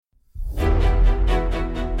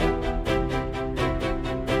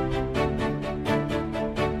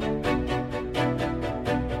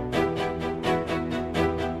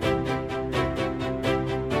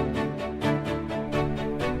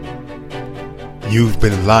You've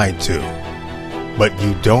been lied to, but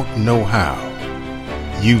you don't know how.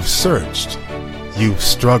 You've searched, you've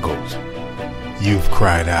struggled, you've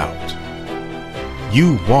cried out.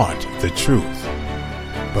 You want the truth,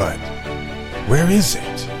 but where is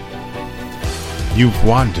it? You've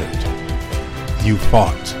wandered, you've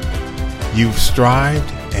fought, you've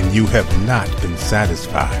strived, and you have not been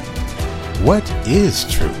satisfied. What is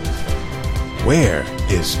truth? Where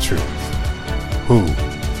is truth? Who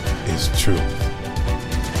is truth?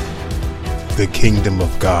 The kingdom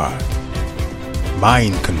of God,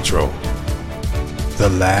 mind control, the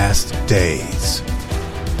last days,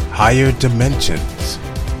 higher dimensions,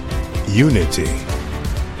 unity,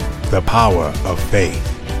 the power of faith,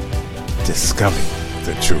 discovering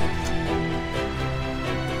the truth.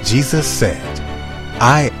 Jesus said,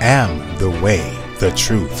 I am the way, the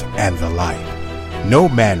truth, and the life. No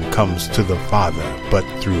man comes to the Father but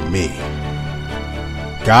through me.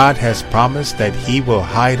 God has promised that He will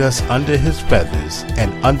hide us under His feathers,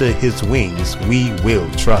 and under His wings we will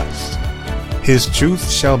trust. His truth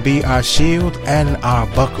shall be our shield and our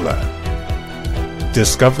buckler.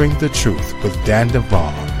 Discovering the Truth with Dan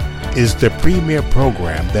Duvall is the premier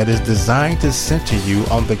program that is designed to center you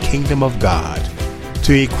on the kingdom of God,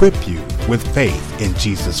 to equip you with faith in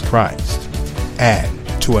Jesus Christ, and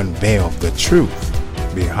to unveil the truth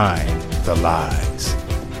behind the lies.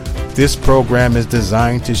 This program is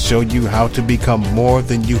designed to show you how to become more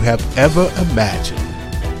than you have ever imagined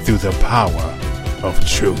through the power of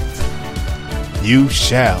truth. You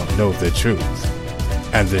shall know the truth,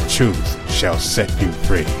 and the truth shall set you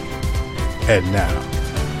free. And now,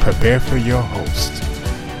 prepare for your host,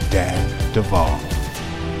 Dan Duvall.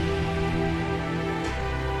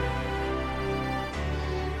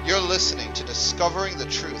 You're listening to Discovering the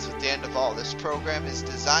Truth with Dan Duvall. This program is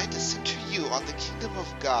designed to center you on the kingdom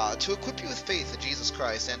of God, to equip you with faith in Jesus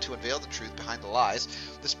Christ, and to unveil the truth behind the lies.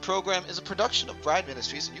 This program is a production of Bride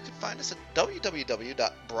Ministries, and you can find us at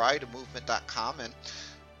www.bridemovement.com and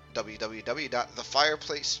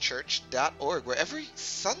www.thefireplacechurch.org, where every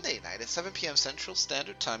Sunday night at 7 p.m. Central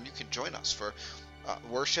Standard Time you can join us for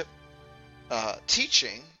worship,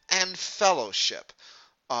 teaching, and fellowship.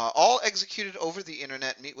 All executed over the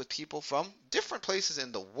internet. Meet with people from different places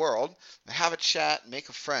in the world, have a chat, make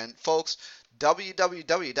a friend. Folks,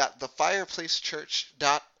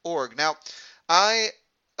 www.thefireplacechurch.org. Now, I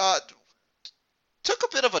took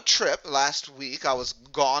a bit of a trip last week. I was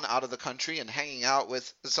gone out of the country and hanging out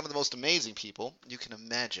with some of the most amazing people you can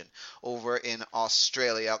imagine over in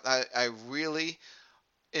Australia. I really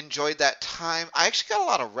enjoyed that time. I actually got a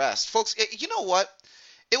lot of rest. Folks, you know what?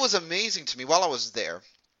 It was amazing to me while I was there.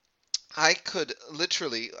 I could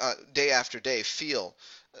literally, day after day, feel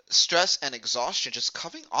stress and exhaustion just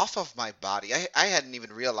coming off of my body. I hadn't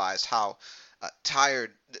even realized how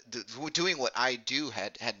tired doing what I do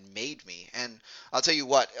had made me. And I'll tell you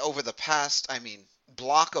what, over the past,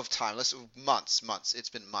 block of time, months, it's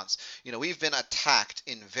been months. We've been attacked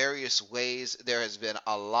in various ways. There has been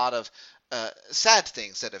a lot of sad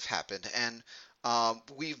things that have happened, and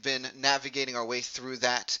we've been navigating our way through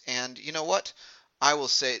that. And you know what? I will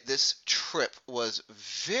say this trip was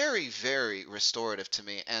very, very restorative to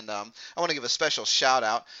me, and I want to give a special shout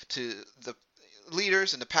out to the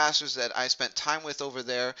leaders and the pastors that I spent time with over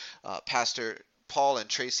there, Pastor Paul and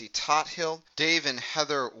Tracy Tothill, Dave and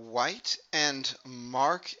Heather White, and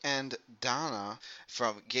Mark and Donna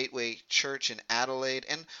from Gateway Church in Adelaide,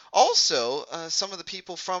 and also some of the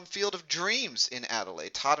people from Field of Dreams in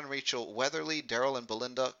Adelaide, Todd and Rachel Weatherly, Daryl and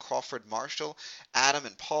Belinda Crawford Marshall, Adam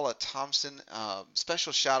and Paula Thompson.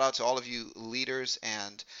 Special shout out to all of you leaders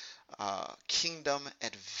and kingdom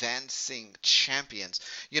advancing champions.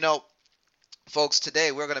 Folks,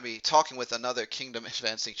 today we're going to be talking with another Kingdom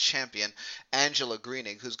Advancing champion, Angela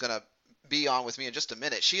Greenig, who's going to be on with me in just a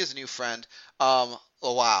minute. She is a new friend.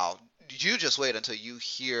 Wow. You just wait until you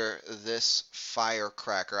hear this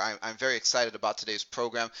firecracker. I'm very excited about today's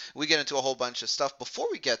program. We get into a whole bunch of stuff. Before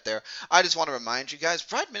we get there, I just want to remind you guys,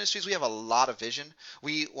 Bride Ministries, we have a lot of vision.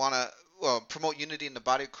 We want to promote unity in the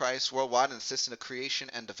body of Christ worldwide and assist in the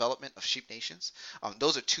creation and development of sheep nations.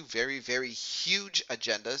 Those are two very, very huge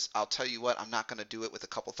agendas. I'll tell you what, I'm not going to do it with a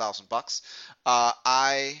couple $1,000.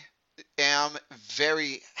 I am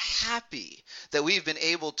very happy that we've been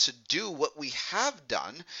able to do what we have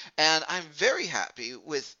done, and I'm very happy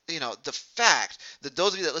with the fact that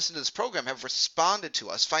those of you that listen to this program have responded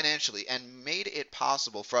to us financially and made it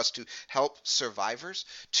possible for us to help survivors,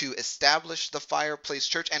 to establish the Fireplace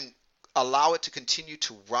Church, and allow it to continue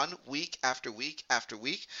to run week after week after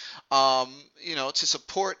week, to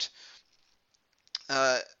support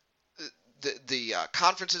the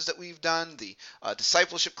conferences that we've done, the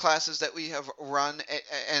discipleship classes that we have run,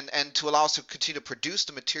 and to allow us to continue to produce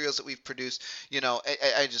the materials that we've produced.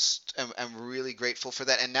 I just am really grateful for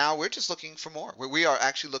that. And now we're just looking for more. We are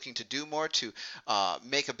actually looking to do more, to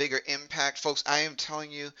make a bigger impact. Folks, I am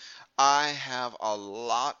telling you, I have a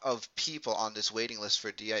lot of people on this waiting list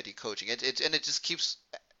for DID coaching. It just keeps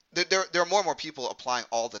there are more and more people applying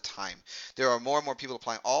all the time. There are more and more people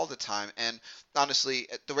applying all the time, and honestly,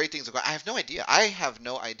 the way things are going, I have no idea. I have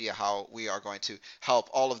no idea how we are going to help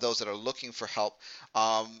all of those that are looking for help.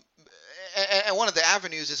 And one of the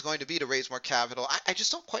avenues is going to be to raise more capital. I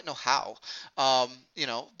just don't quite know how.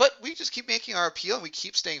 But we just keep making our appeal, and we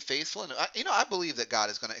keep staying faithful. And I believe that God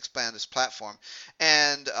is going to expand this platform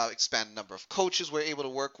and expand the number of coaches we're able to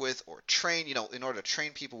work with or train. In order to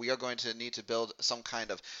train people, we are going to need to build some kind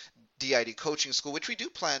of DID coaching school, which we do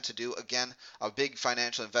plan to do. Again, a big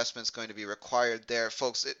financial investment is going to be required there,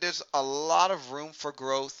 folks. There's a lot of room for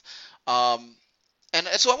growth. And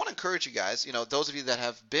so I want to encourage you guys, those of you that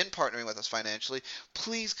have been partnering with us financially,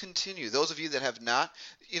 please continue. Those of you that have not,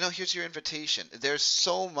 here's your invitation. There's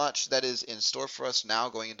so much that is in store for us now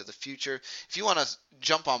going into the future. If you want to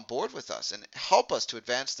jump on board with us and help us to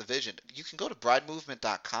advance the vision, you can go to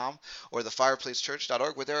bridemovement.com or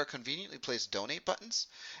thefireplacechurch.org, where there are conveniently placed donate buttons.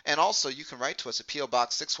 And also you can write to us at P.O.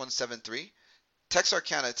 Box 6173.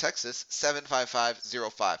 Texarkana, Texas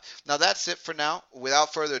 75505. Now that's it for now.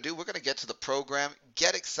 Without further ado, we're going to get to the program.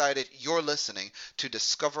 Get excited. You're listening to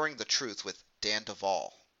Discovering the Truth with Dan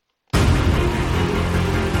Duvall.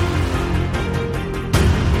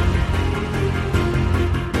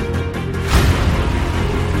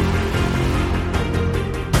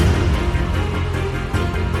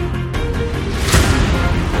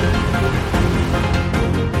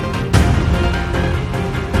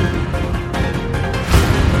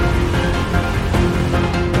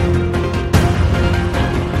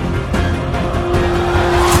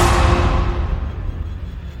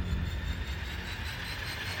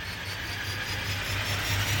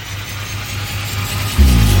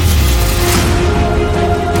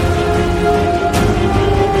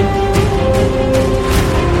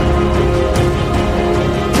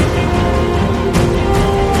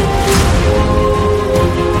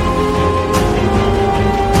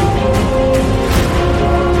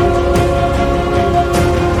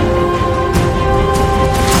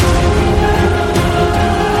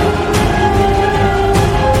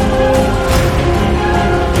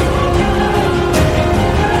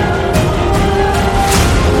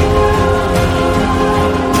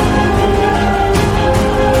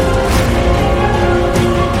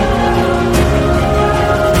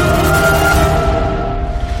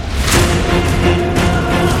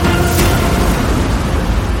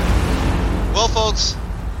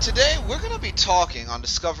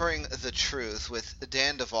 Discovering the Truth with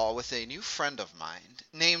Dan Duvall with a new friend of mine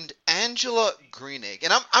named Angela Greenig.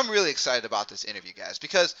 And I'm really excited about this interview, guys,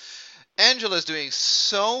 because Angela is doing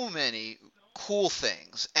so many cool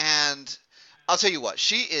things. And I'll tell you what,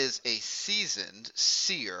 she is a seasoned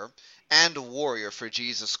seer and warrior for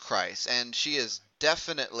Jesus Christ, and she is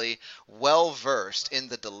definitely well versed in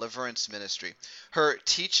the deliverance ministry. Her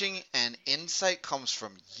teaching and insight comes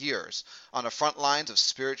from years on the front lines of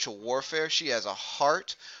spiritual warfare. She has a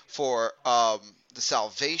heart for the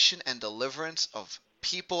salvation and deliverance of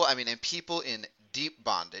people, and people in deep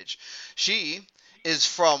bondage. She is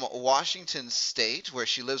from Washington State, where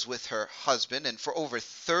she lives with her husband, and for over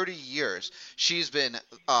 30 years she's been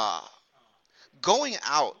going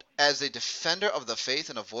out as a defender of the faith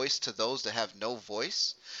and a voice to those that have no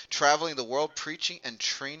voice, traveling the world preaching and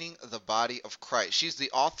training the body of Christ. She's the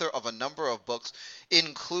author of a number of books,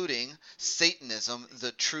 including Satanism,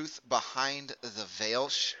 The Truth Behind the Veil.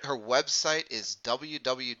 Her website is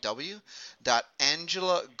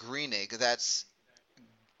www.angelagreenig, that's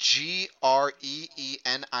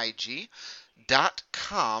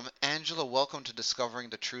GREENIG.com. Angela, welcome to Discovering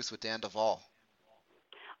the Truth with Dan Duvall.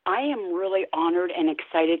 I am really honored and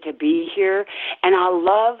excited to be here, and I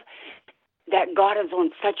love that God is on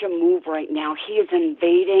such a move right now. He is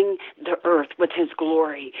invading the earth with his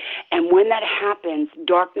glory, and when that happens,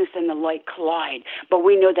 darkness and the light collide, but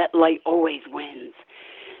we know that light always wins.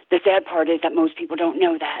 The sad part is that most people don't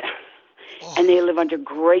know that, and they live under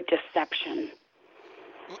great deception.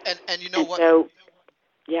 And you know what? So,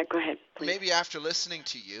 yeah, go ahead, please. Maybe after listening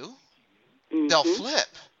to you, they'll flip.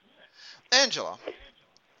 Angela,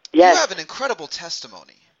 yes. You have an incredible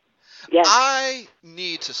testimony. Yes. I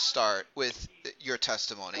need to start with your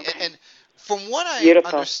testimony. Okay. And from what I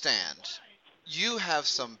Beautiful. understand, you have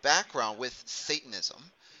some background with Satanism.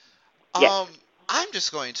 Yes. I'm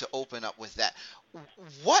just going to open up with that.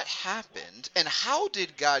 What happened, and how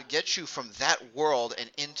did God get you from that world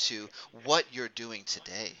and into what you're doing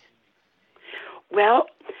today? Well,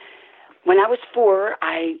 when I was 4,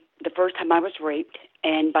 the first time I was raped,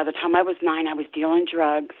 and by the time I was 9, I was dealing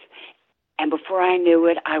drugs. And before I knew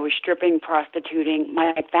it, I was stripping, prostituting.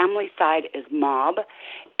 My family side is mob,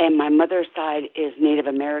 and my mother's side is Native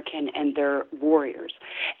American, and they're warriors.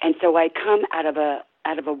 And so I come out of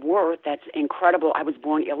a war that's incredible. I was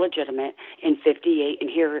born illegitimate in '58, and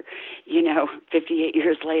here, 58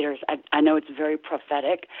 years later, I know it's very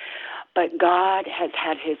prophetic, but God has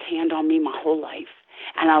had His hand on me my whole life.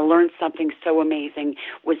 And I learned something so amazing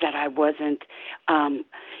was that I wasn't,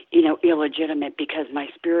 illegitimate, because my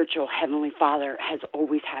spiritual Heavenly Father has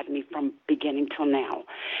always had me from beginning till now.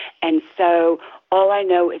 And so all I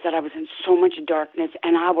know is that I was in so much darkness,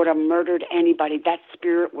 and I would have murdered anybody. That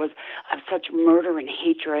spirit was of such murder and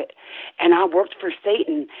hatred. And I worked for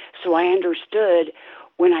Satan, so I understood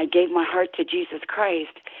when I gave my heart to Jesus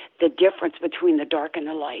Christ, the difference between the dark and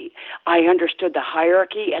the light. I understood the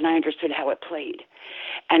hierarchy, and I understood how it played.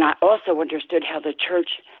 And I also understood how the church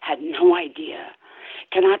had no idea.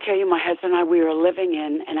 Can I tell you, my husband and I, we were living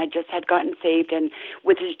in, and I just had gotten saved, and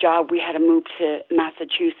with his job, we had to move to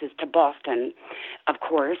Massachusetts, to Boston, of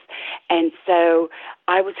course. And so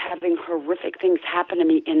I was having horrific things happen to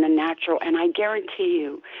me in the natural, and I guarantee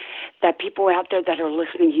you that people out there that are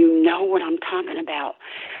listening, you know what I'm talking about,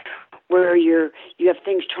 where you have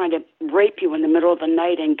things trying to rape you in the middle of the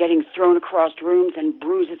night and getting thrown across rooms and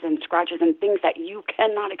bruises and scratches and things that you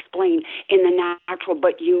cannot explain in the natural,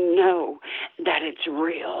 but you know that it's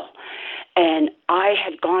real. And I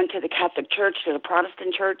had gone to the Catholic Church, to the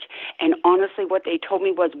Protestant church, and honestly what they told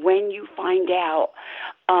me was, when you find out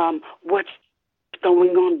what's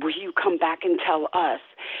going on, will you come back and tell us?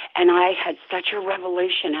 And I had such a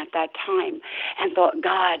revelation at that time and thought,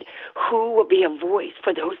 God, who will be a voice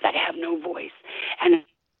for those that have no voice? And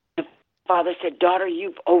the Father said, daughter,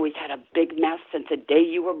 you've always had a big mess since the day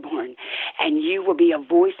you were born, and you will be a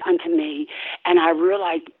voice unto me. And I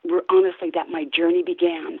realized, honestly, that my journey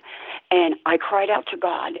began. And I cried out to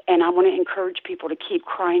God, and I want to encourage people to keep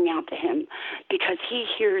crying out to Him, because He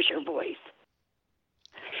hears your voice.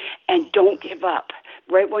 And don't give up.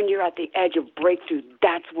 Right when you're at the edge of breakthrough,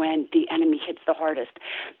 that's when the enemy hits the hardest.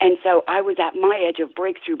 And so I was at my edge of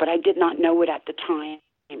breakthrough, but I did not know it at the time.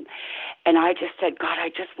 And I just said, God, I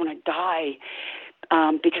just want to die,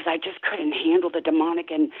 because I just couldn't handle the demonic.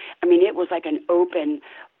 And, I mean, it was like an open,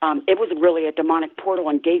 it was really a demonic portal,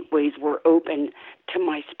 and gateways were open to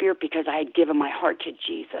my spirit because I had given my heart to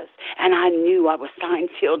Jesus. And I knew I was signed,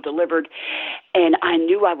 sealed, delivered, and I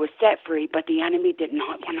knew I was set free, but the enemy did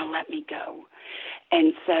not want to let me go.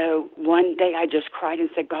 And so one day I just cried and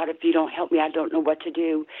said, God, if you don't help me, I don't know what to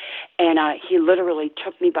do. And He literally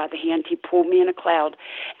took me by the hand. He pulled me in a cloud,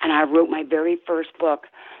 and I wrote my very first book,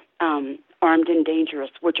 Armed and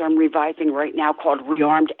Dangerous, which I'm revising right now, called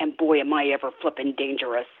Rearmed, and boy, am I ever flipping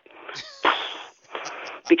dangerous.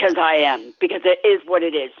 Because I am, because it is what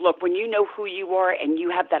it is. Look, when you know who you are and you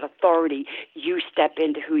have that authority, you step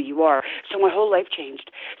into who you are. So my whole life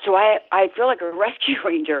changed. So I feel like a rescue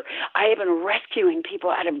ranger. I have been rescuing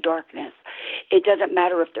people out of darkness. It doesn't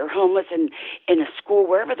matter if they're homeless in a school,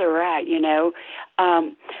 wherever they're at,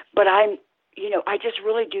 But I just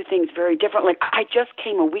really do things very differently. I just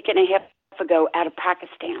came a week and a half ago out of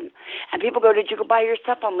Pakistan, and people go, did you go by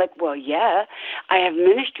yourself? I'm like, well, yeah, I have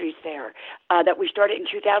ministries there that we started in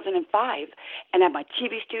 2005, and at my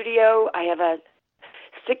TV studio I have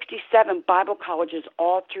 67 Bible colleges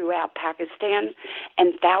all throughout Pakistan,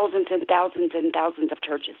 and thousands and thousands and thousands of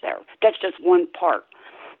churches there. That's just one part,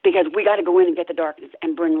 because we got to go in and get the darkness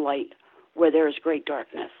and bring light where there is great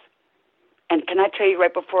darkness. And can I tell you,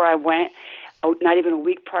 right before I went, not even a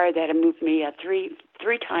week prior, they had to move me three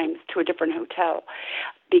times to a different hotel,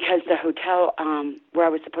 because the hotel where I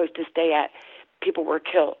was supposed to stay at, people were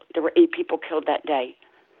killed. There were 8 people killed that day.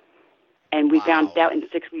 And we found out in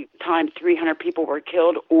 6 weeks' time, 300 people were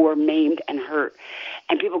killed or maimed and hurt.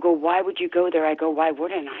 And people go, why would you go there? I go, why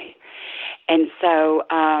wouldn't I? And so,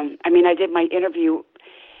 I did my interview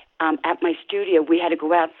at my studio. We had to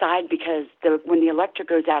go outside because when the electric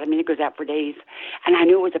goes out, it goes out for days. And I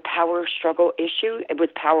knew it was a power struggle issue. It was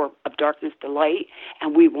power of darkness to light,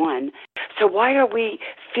 and we won. So why are we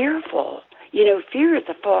fearful? Fear is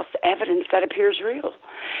a false evidence that appears real.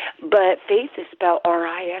 But faith is spelled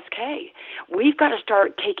RISK. We've got to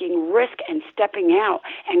start taking risk and stepping out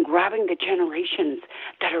and grabbing the generations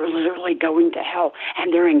that are literally going to hell,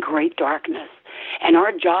 and they're in great darkness. And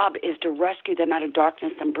our job is to rescue them out of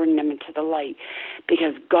darkness and bring them into the light,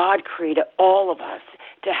 because God created all of us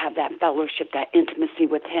to have that fellowship, that intimacy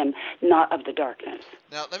with him, not of the darkness.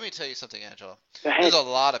 Now, let me tell you something, Angela. Go ahead. There's a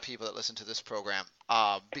lot of people that listen to this program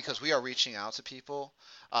because we are reaching out to people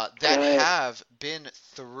that Good. have been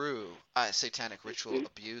through satanic ritual Mhm.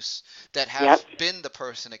 abuse, that have Yep. been the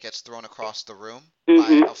person that gets thrown across the room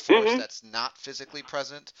Mhm. by a force Mhm. that's not physically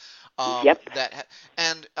present. Yep.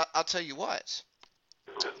 And I'll tell you what,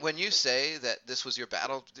 when you say that this was your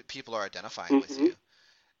battle, people are identifying with Mhm. you.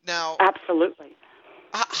 Now, Absolutely.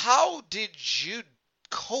 how did you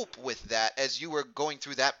cope with that as you were going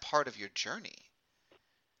through that part of your journey?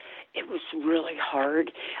 It was really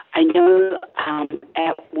hard. I know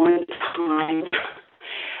at one time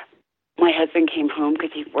my husband came home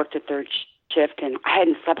because he worked a third shift, and I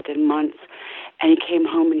hadn't slept in months. And he came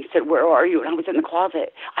home and he said, "Where are you?" And I was in the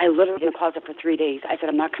closet. I literally was in the closet for 3 days. I said,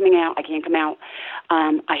 "I'm not coming out. I can't come out.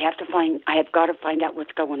 I have got to find out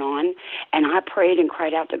what's going on." And I prayed and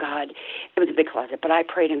cried out to God. It was a big closet, but I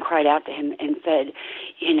prayed and cried out to him and said,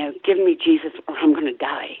 "Give me Jesus or I'm going to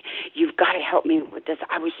die. You've got to help me with this."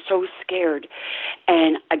 I was so scared.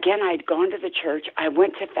 And again, I'd gone to the church. I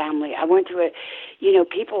went to family. I went to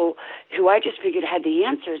people who I just figured had the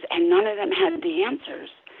answers, and none of them had the answers.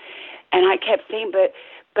 And I kept saying, but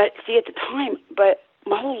see, at the time, but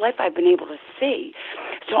my whole life I've been able to see.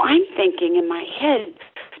 So I'm thinking in my head,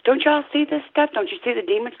 don't y'all see this stuff? Don't you see the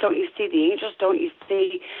demons? Don't you see the angels? Don't you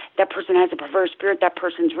see that person has a perverse spirit? That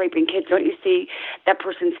person's raping kids? Don't you see that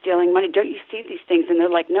person's stealing money? Don't you see these things? And they're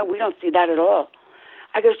like, "No, we don't see that at all."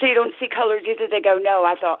 I go, "So you don't see colors either?" They go, "No."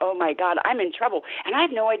 I thought, oh my God, I'm in trouble. And I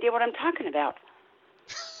have no idea what I'm talking about.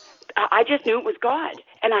 I just knew it was God,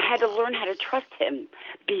 and I had to learn how to trust him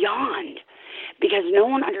beyond, because no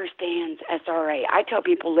one understands SRA. I tell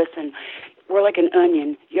people, listen, we're like an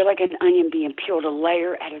onion. You're like an onion being peeled a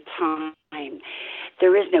layer at a time.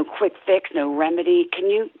 There is no quick fix, no remedy.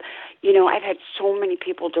 I've had so many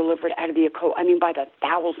people delivered out of the occult, by the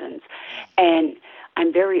thousands, and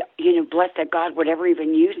I'm very, blessed that God would ever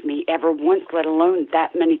even use me ever once, let alone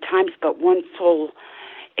that many times, but one soul.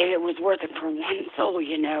 It was worth it for one soul,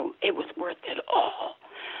 It was worth it all.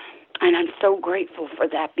 And I'm so grateful for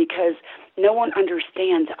that, because no one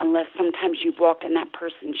understands unless sometimes you've walked in that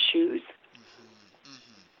person's shoes.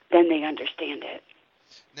 Then they understand it.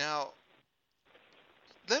 Now,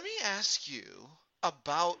 let me ask you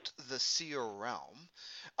about the seer realm.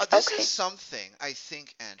 This Okay. is something I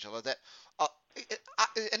think, Angela, that,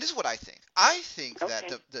 and this is what I think. I think that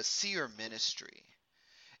Okay. the seer ministry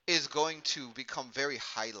is going to become very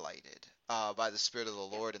highlighted by the Spirit of the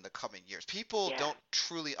Lord in the coming years. People Yeah. don't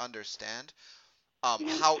truly understand Yeah.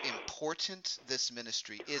 how important this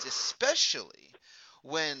ministry is, especially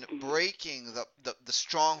when breaking the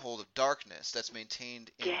stronghold of darkness that's maintained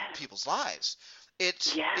in Yeah. people's lives.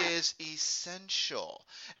 It Yeah. is essential.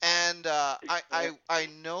 And I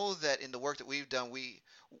know that in the work that we've done, we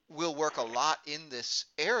will work a lot in this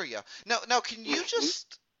area. Now, can you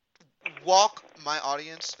just walk my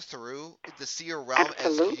audience through the seer realm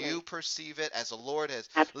Absolutely. as you perceive it, as the Lord has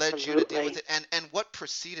led you to Absolutely. deal with it, and what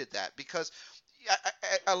preceded that? Because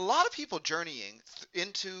a lot of people journeying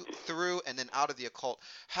through, and then out of the occult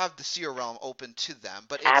have the seer realm open to them,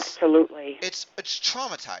 but Absolutely. it's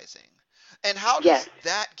traumatizing. And how Yes. does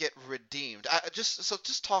that get redeemed?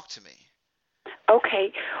 Just talk to me.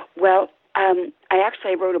 Okay. Well, I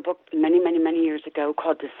actually wrote a book many, many, many years ago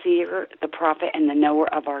called The Seer, the Prophet, and the Knower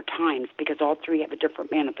of Our Times, because all three have a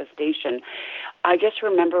different manifestation. I just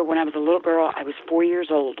remember when I was a little girl, I was 4 years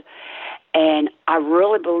old, and I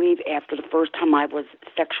really believe after the first time I was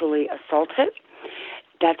sexually assaulted,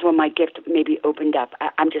 that's when my gift maybe opened up.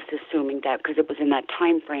 I'm just assuming that because it was in that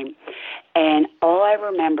time frame. And all I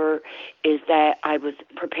remember is that I was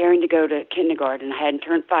preparing to go to kindergarten. I hadn't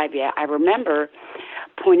turned 5 yet. I remember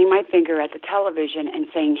pointing my finger at the television and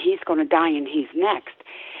saying, "He's going to die and he's next."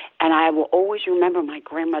 And I will always remember my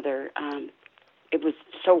grandmother. It was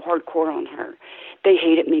so hardcore on her. They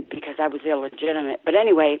hated me because I was illegitimate. But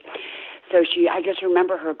anyway, so I just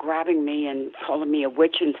remember her grabbing me and calling me a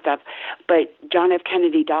witch and stuff. But John F.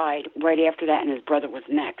 Kennedy died right after that, and his brother was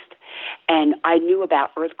next. And I knew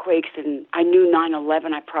about earthquakes, and I knew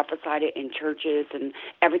 9/11. I prophesied it in churches, and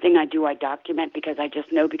everything I do I document because I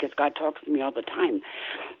just know, because God talks to me all the time.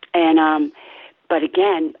 And but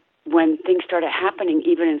again, when things started happening,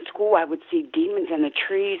 even in school, I would see demons in the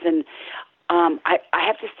trees. And I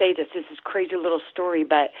have to say this is a crazy little story,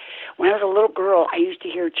 but when I was a little girl, I used to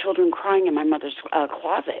hear children crying in my mother's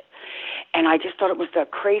closet, and I just thought it was the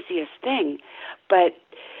craziest thing. But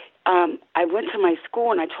I went to my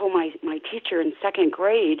school, and I told my teacher in second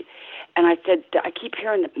grade, and I said, "I keep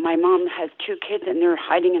hearing that my mom has 2 kids, and they're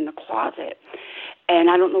hiding in the closet." And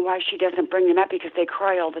I don't know why she doesn't bring them up, because they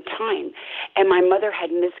cry all the time. And my mother had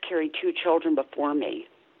miscarried 2 children before me,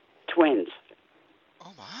 twins.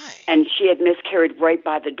 Oh, my. And she had miscarried right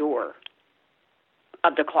by the door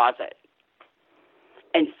of the closet.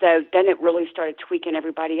 And so then it really started tweaking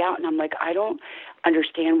everybody out. And I'm like, I don't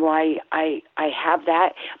understand why I have that.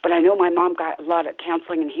 But I know my mom got a lot of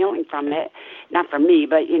counseling and healing from it. Not from me,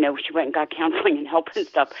 but, you know, she went and got counseling and help and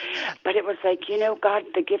stuff. But it was like, you know, God,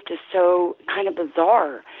 the gift is so kind of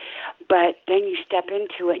bizarre. But then you step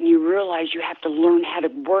into it and you realize you have to learn how to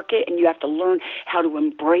work it, and you have to learn how to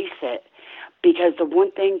embrace it. Because the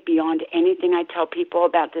one thing beyond anything I tell people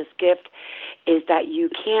about this gift is that you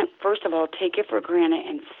can't, first of all, take it for granted.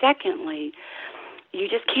 And secondly, you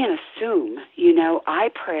just can't assume. You know,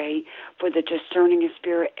 I pray for the discerning of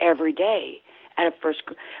spirit every day. Out of 1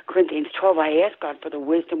 Corinthians 12, I ask God for the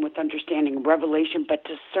wisdom with understanding and revelation, but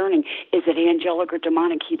discerning, is it angelic or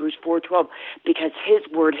demonic? Hebrews 4:12, because his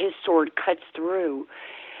word, his sword cuts through.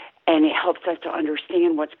 And it helps us to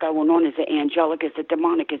understand what's going on. Is it angelic? Is it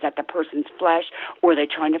demonic? Is that the person's flesh? Or are they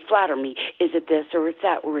trying to flatter me? Is it this or it's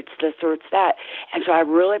that? Or it's this or it's that? And so I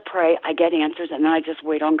really pray, I get answers, and then I just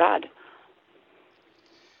wait on God.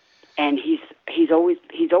 And he's always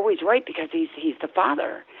right, because he's the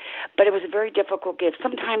Father. But it was a very difficult gift.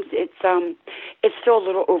 Sometimes it's still a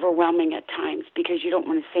little overwhelming at times, because you don't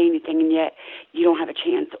want to say anything, and yet you don't have a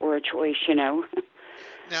chance or a choice, you know.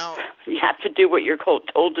 Now, you have to do what you're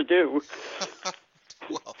told to do.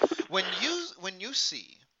 well, when you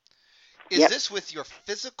see, is Yep. this with your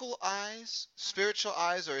physical eyes, spiritual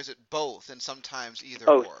eyes, or is it both, and sometimes either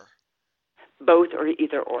Both. or? Both or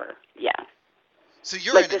either or, yeah. So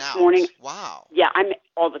you're like in and this out. Morning, wow. Yeah, I'm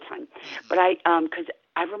all the time. Mm-hmm. But because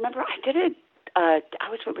I remember I did it. I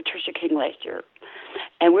was with Patricia King last year,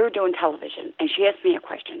 and we were doing television, and she asked me a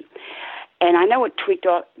question. And I know it tweaked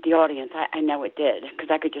the audience. I know it did, because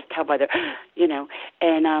I could just tell by their, you know,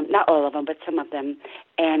 and not all of them, but some of them.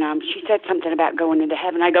 And she said something about going into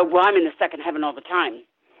heaven. I go, well, I'm in the second heaven all the time,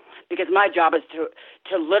 because my job is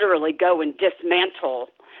to literally go and dismantle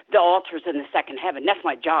the altars in the second heaven. That's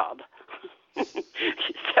my job.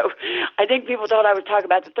 So I think people thought I was talking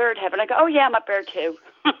about the third heaven. I go, oh, yeah, I'm up there too.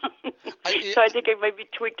 So I think I maybe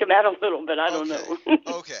tweaked them out a little bit. I don't know.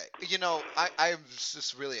 Okay. You know, I'm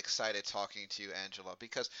just really excited talking to you, Angela,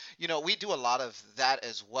 because, you know, we do a lot of that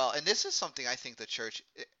as well. And this is something I think the church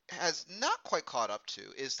has not quite caught up to,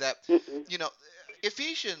 is that, you know,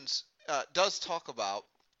 Ephesians does talk about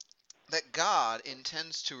that God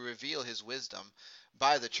intends to reveal his wisdom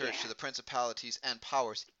by the church to the principalities and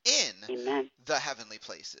powers in Amen. the heavenly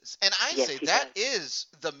places. And I Yes, say he that does. is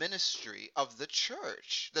the ministry of the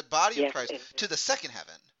church, the body Yes, of Christ, to the second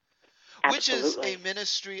heaven, which is Absolutely. a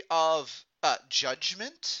ministry of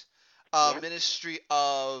judgment, a ministry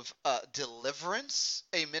of deliverance,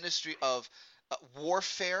 a ministry of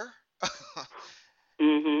warfare.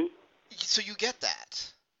 Mm-hmm. So you get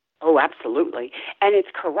that. Oh, absolutely. And it's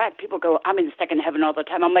correct. People go, I'm in the second heaven all the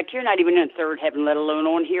time. I'm like, you're not even in third heaven, let alone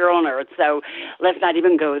on here on earth. So let's not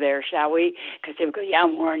even go there, shall we? Because they would go, yeah,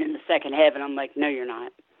 I'm more in the second heaven. I'm like, no, you're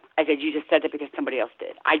not. I said, you just said that because somebody else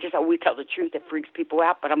did. I just always tell the truth. It freaks people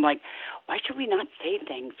out. But I'm like, why should we not say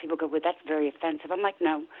things? People go, well, that's very offensive. I'm like,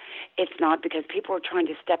 no, it's not, because people are trying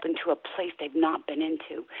to step into a place they've not been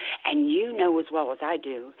into. And you know as well as I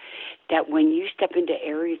do that when you step into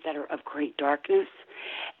areas that are of great darkness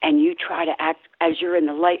and you try to act as you're in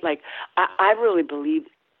the light, like I really believe,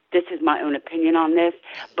 this is my own opinion on this,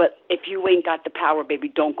 but if you ain't got the power,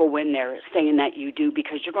 baby, don't go in there saying that you do,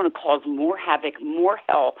 because you're going to cause more havoc, more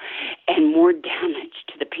hell, and more damage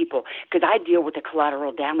to the people. Because I deal with the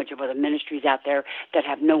collateral damage of other ministries out there that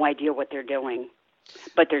have no idea what they're doing,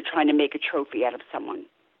 but they're trying to make a trophy out of someone.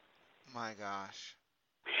 My gosh.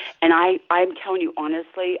 And I'm telling you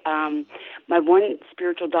honestly, my one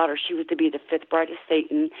spiritual daughter, she was to be the fifth bride of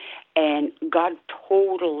Satan, and God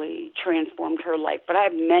totally transformed her life. But I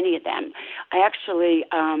have many of them. I actually,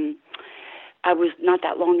 I was not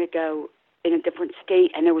that long ago in a different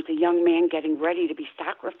state, and there was a young man getting ready to be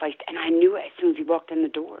sacrificed, and I knew it as soon as he walked in the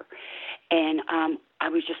door. And I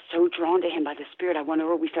was just so drawn to him by the Spirit. I went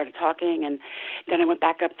over, we started talking, and then I went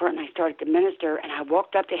back up front and I started to minister, and I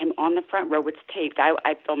walked up to him on the front row. It's taped.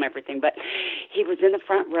 I film everything, but he was in the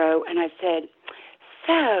front row, and I said,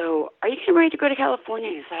 so, are you getting ready to go to California?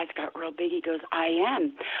 And his eyes got real big. He goes, I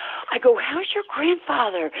am. I go, how's your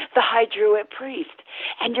grandfather, the High Druid priest,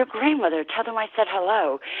 and your grandmother? Tell them I said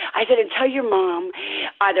hello. I said, and tell your mom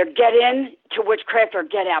either get in to witchcraft or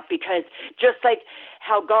get out, because just like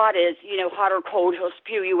how God is, hot or cold, he'll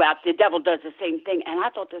spew you out. The devil does the same thing. And I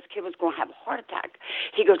thought this kid was going to have a heart attack.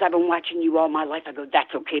 He goes, I've been watching you all my life. I go,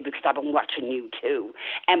 that's okay, because I've been watching you too.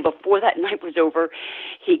 And before that night was over,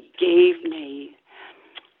 he gave me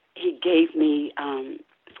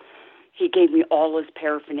all his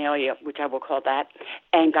paraphernalia, which I will call that,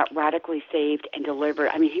 and got radically saved and delivered.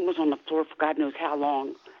 I mean, he was on the floor for God knows how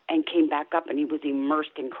long, and came back up, and he was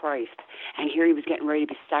immersed in Christ. And here he was getting ready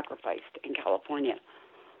to be sacrificed in California.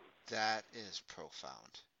 That is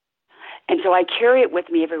profound. And so I carry it with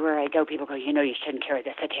me everywhere I go. People go, you shouldn't carry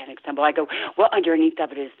the satanic symbol. I go, well, underneath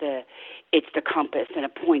of it is it's the compass, and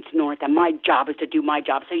it points north. And my job is to do my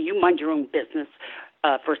job. So you mind your own business.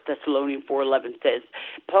 1 Thessalonians 4:11 says,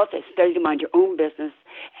 Paul says, study to mind your own business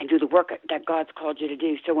and do the work that God's called you to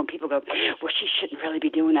do. So when people go, well, she shouldn't really be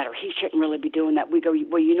doing that, or he shouldn't really be doing that, we go,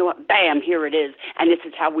 well, you know what? Bam, here it is. And this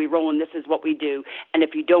is how we roll, and this is what we do. And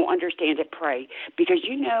if you don't understand it, pray. Because,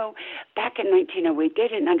 back in 1908, they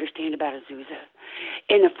didn't understand about Azusa.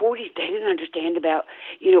 In the 40s, they didn't understand about,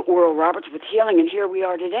 Oral Roberts with healing, and here we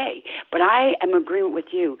are today. But I am in agreement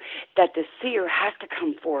with you that the seer has to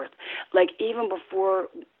come forth. Like even before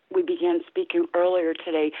we began speaking earlier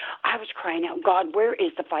today, I was crying out, God, where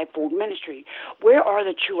is the fivefold ministry? Where are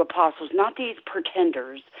the true apostles? Not these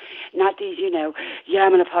pretenders, not these, yeah,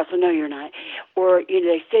 I'm an apostle, no, you're not. Or,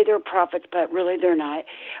 they say they're prophets, but really they're not.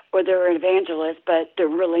 Or they're an evangelist, but they're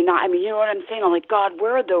really not. I mean, you know what I'm saying? I'm like, God,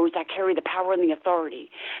 where are those that carry the power and the authority?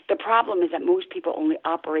 The problem is that most people only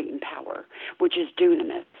operate in power, which is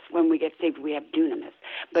dunamis. When we get saved, we have dunamis.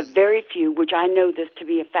 But very few, which I know this to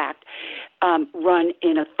be a fact, run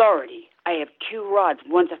in authority. I have two rods.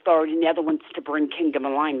 One's authority and the other one's to bring kingdom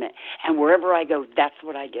alignment. And wherever I go, that's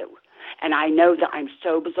what I do. And I know that I'm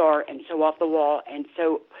so bizarre and so off the wall and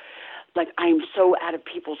so, I'm so out of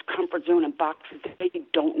people's comfort zone and boxes that they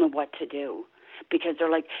don't know what to do. Because they're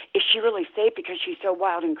like, is she really saved because she's so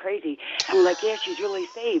wild and crazy? And we're like, yeah, she's really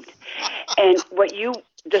saved. And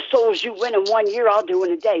the souls you win in 1 year, I'll do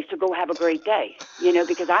in a day. So go have a great day,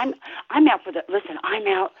 because I'm out for I'm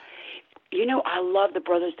out. I love the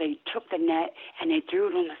brothers. They took the net and they threw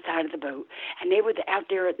it on the side of the boat. And they were out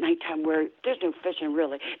there at nighttime where there's no fishing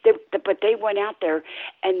really. But they went out there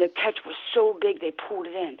and the catch was so big they pulled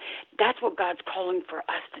it in. That's what God's calling for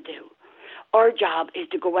us to do. Our job is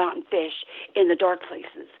to go out and fish in the dark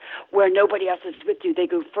places where nobody else is with you. They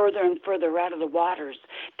go further and further out of the waters.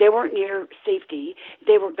 They weren't near safety.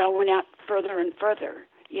 They were going out further and further,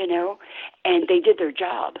 and they did their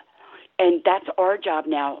job. And that's our job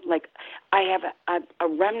now. Like I have a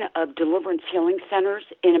remnant of deliverance healing centers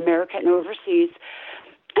in America and overseas,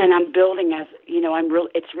 and I'm building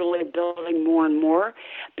it's really building more and more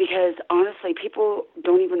because honestly, people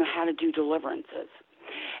don't even know how to do deliverances.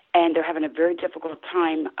 And they're having a very difficult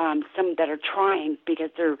time. Some that are trying because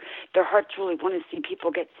their hearts really want to see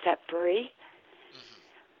people get set free.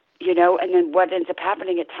 And then what ends up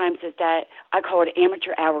happening at times is that I call it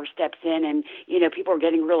amateur hour steps in, and people are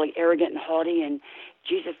getting really arrogant and haughty. And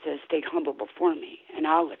Jesus says, "Stay humble before me, and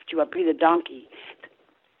I'll lift you up. Be the donkey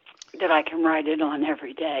that I can ride in on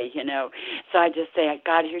every day." So I just say,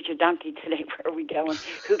 God, here's your donkey today. Where are we going?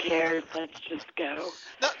 Who cares? Let's just go.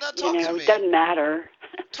 Now talk to me. It doesn't matter.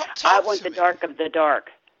 Talk I want to the me. dark of the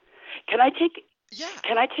dark. Can I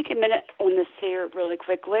take a minute on this here really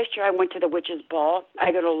quick? Last year I went to the witch's ball.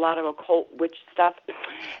 I go to a lot of occult witch stuff,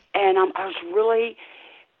 and I was really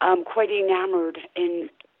quite enamored in,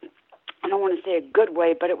 I don't want to say a good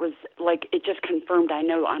way, but it was like it just confirmed I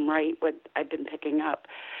know I'm right, what I've been picking up.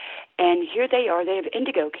 And here they are. They have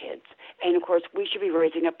indigo kids. And, of course, we should be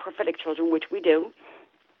raising up prophetic children, which we do.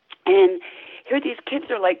 And here these kids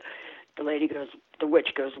are like, the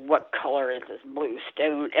witch goes, what color is this blue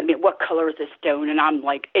stone? I mean, what color is this stone? And I'm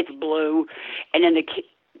like, it's blue. And then the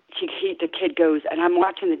kid goes, and I'm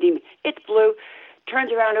watching the demon, it's blue.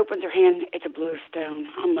 Turns around, opens her hand, it's a blue stone.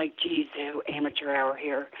 I'm like, geez, amateur hour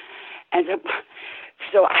here. And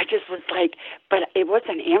so I just was like, but it was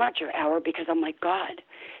an amateur hour because I'm like, God,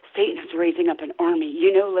 Satan is raising up an army.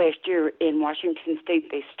 Last year in Washington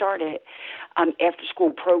State, they started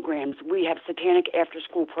after-school programs. We have satanic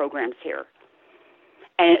after-school programs here.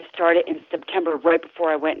 And it started in September, right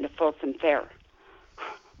before I went into Folsom Fair.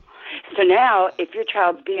 So now, if your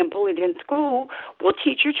child's being bullied in school, we'll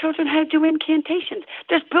teach your children how to do incantations.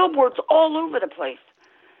 There's billboards all over the place.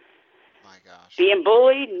 My gosh. Being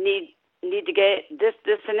bullied, need to get this,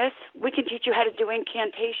 and this. We can teach you how to do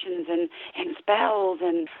incantations and spells,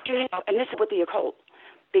 and this is with the occult,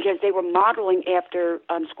 because they were modeling after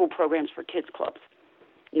school programs for kids clubs.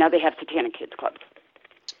 Now they have satanic kids clubs.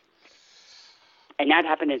 And that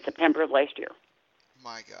happened in September of last year.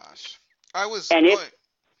 My gosh. I was And going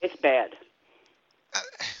it's bad.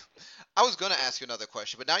 I was going to ask you another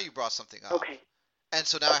question, but now you brought something up. Okay. And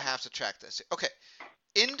so now I have to track this. Okay.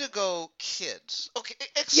 Indigo Kids. Okay,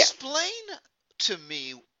 Yes. explain to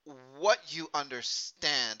me what you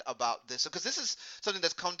understand about this, because this is something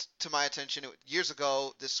that's come to my attention years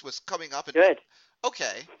ago. This was coming up. Good.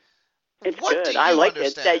 Okay. It's What good. do I you liked it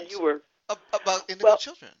understand that you were. about indigo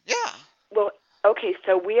children? Yeah. Well, okay,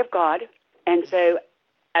 so we have God, and so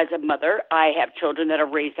as a mother, I have children that are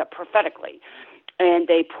raised up prophetically, and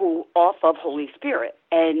they pull off of Holy Spirit.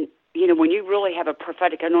 And, you know, when you really have a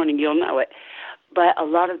prophetic anointing, you'll know it. But a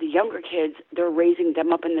lot of the younger kids, they're raising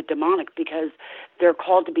them up in the demonic because they're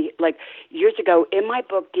called to be, like, years ago, in my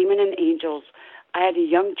book, Demon and Angels, I had a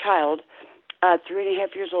young child,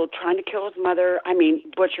 3.5 years old, trying to kill his mother. I mean,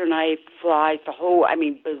 butcher knife, flies, the whole, I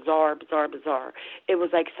mean, bizarre. It was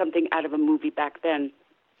like something out of a movie back then.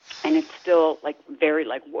 And it's still, like, very,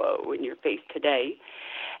 like, whoa, in your face today.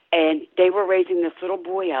 And they were raising this little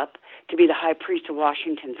boy up to be the high priest of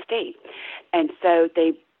Washington State. And so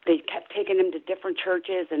they kept taking him to different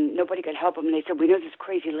churches, and nobody could help him. And they said, we know this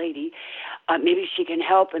crazy lady. Maybe she can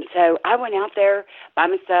help. And so I went out there by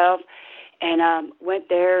myself and went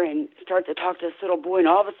there and started to talk to this little boy. And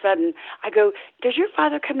all of a sudden, I go, does your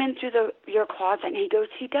father come in through your closet? And he goes,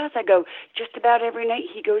 he does. I go, just about every night?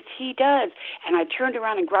 He goes, he does. And I turned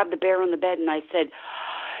around and grabbed the bear on the bed, and I said,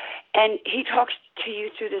 and he talks to you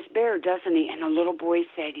through this bear, doesn't he? And the little boy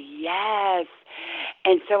said, yes.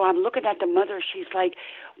 And so I'm looking at the mother. She's like,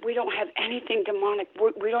 we don't have anything demonic.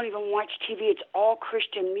 We don't even watch TV. It's all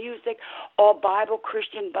Christian music, all Bible,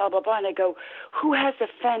 Christian, blah, blah, blah. And I go, who has a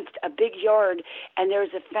fence, a big yard, and there's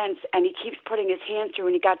a fence, and he keeps putting his hands through,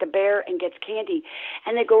 and he got the bear and gets candy.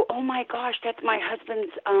 And they go, oh, my gosh, that's my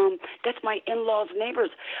husband's, that's my in-laws' neighbors.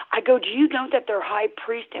 I go, do you know that they're high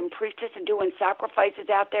priest and priestess and doing sacrifices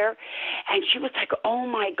out there? And she was like, oh,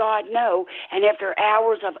 my God, no. And after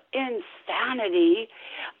hours of insanity,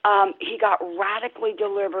 he got radically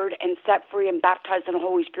delivered and set free and baptized in the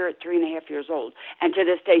Holy Spirit 3.5 years old. And to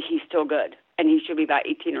this day, he's still good. And he should be about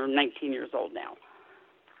 18 or 19 years old now.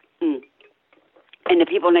 And the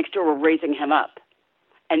people next door were raising him up.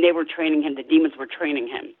 And they were training him. The demons were training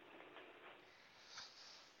him.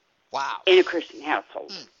 Wow. In a Christian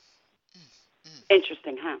household.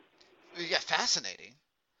 Interesting, huh? Yeah, fascinating.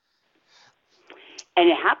 And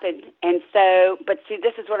it happened. And so, but see,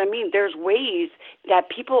 this is what I mean. There's ways that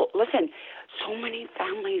people, listen, so many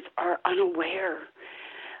families are unaware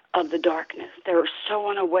of the darkness. They're so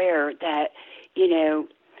unaware that, you know,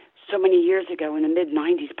 so many years ago in the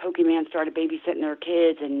mid-'90s, Pokemon started babysitting their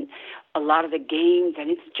kids and a lot of the games, and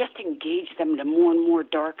it's just engaged them to more and more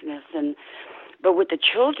darkness. But with the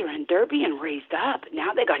children, they're being raised up.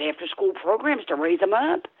 Now they got after-school programs to raise them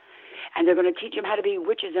up. And they're going to teach them how to be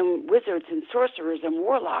witches and wizards and sorcerers and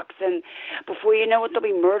warlocks. And before you know it, they'll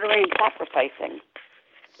be murdering and sacrificing.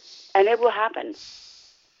 And it will happen.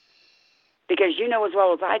 Because you know as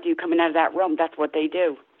well as I do, coming out of that realm, that's what they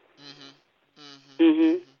do.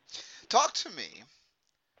 Talk to me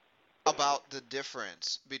about the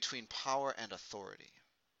difference between power and authority.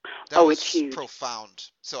 That was it's huge. Profound.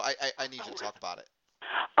 So I need you to talk about it.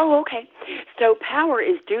 Oh, okay. So power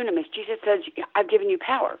is dunamis. Jesus says, I've given you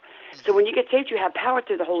power. So when you get saved, you have power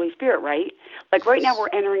through the Holy Spirit, right? Like right now we're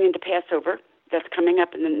entering into Passover. That's coming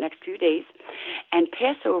up in the next few days. And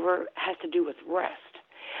Passover has to do with rest.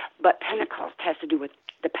 But Pentecost has to do with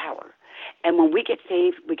the power. And when we get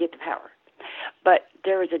saved, we get the power. But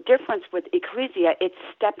there is a difference with ecclesia. It's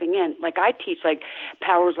stepping in. Like I teach, like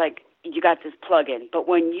power's like, you got this plug-in. But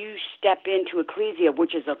when you step into ecclesia,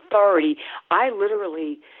 which is authority, I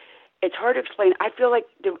literally, it's hard to explain. I feel like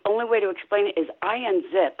the only way to explain it is I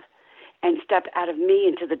unzip and step out of me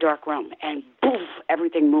into the dark realm, and poof,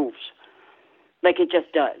 everything moves. Like it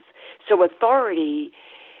just does. So authority,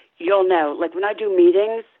 you'll know. Like when I do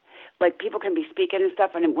meetings, like people can be speaking and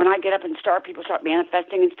stuff, and when I get up and start, people start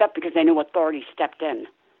manifesting and stuff because they know authority stepped in.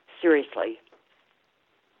 Seriously.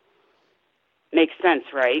 Makes sense,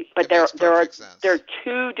 right? But there are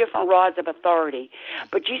two different rods of authority.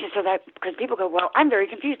 But Jesus says that because people go, well, I'm very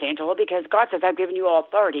confused, Angela, because God says I've given you all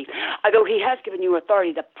authority. I go, He has given you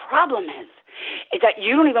authority. The problem is that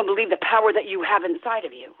you don't even believe the power that you have inside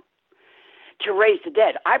of you to raise the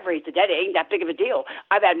dead. I've raised the dead. It ain't that big of a deal.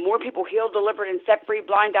 I've had more people healed, delivered, and set free,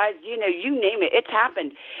 blind eyes, you name it. It's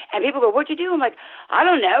happened. And people go, what'd you do? I'm like, I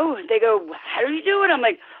don't know. They go, how do you do it? I'm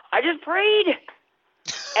like, I just prayed.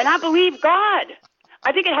 And I believe God.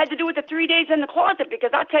 I think it had to do with the 3 days in the closet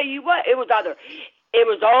because I'll tell you what, it was either It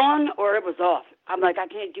was on or it was off. I'm like, I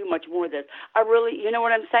can't do much more of this. I really, you know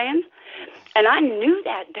what I'm saying? And I knew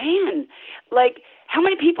that then. Like, how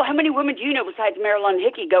many women do you know besides Marilyn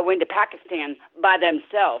Hickey go into Pakistan by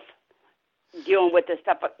themselves dealing with the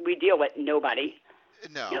stuff we deal with? Nobody.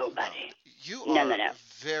 No. Nobody. You No, are no, no.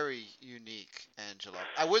 very unique, Angela.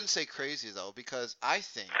 I wouldn't say crazy, though, because I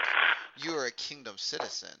think you are a kingdom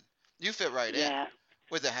citizen. You fit right in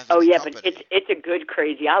with the heavenly company. But it's a good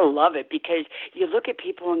crazy. I love it because you look at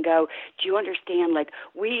people and go, do you understand? Like,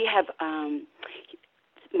 we have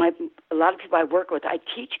a lot of people I work with, I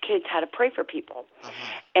teach kids how to pray for people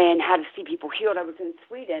and how to see people healed. I was in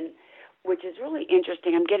Sweden, which is really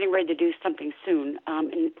interesting. I'm getting ready to do something soon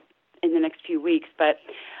in the next few weeks. But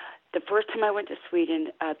the first time I went to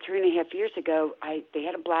Sweden 3.5 years ago, they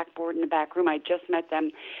had a blackboard in the back room. I just met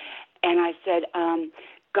them. And I said,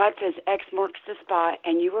 God says X marks the spot,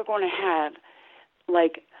 and you are going to have,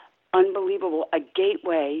 like, unbelievable, a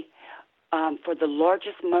gateway for the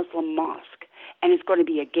largest Muslim mosque. And it's going to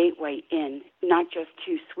be a gateway in, not just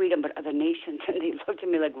to Sweden, but other nations. And they looked at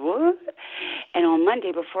me like, what? And on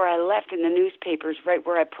Monday, before I left, in the newspapers, right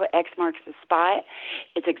where I put X marks the spot,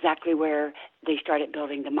 it's exactly where they started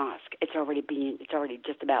building the mosque. It's already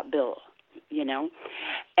just about built, you know.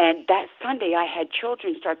 And that Sunday, I had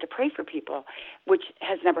children start to pray for people, which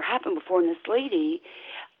has never happened before. And this lady,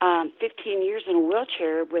 15 years in a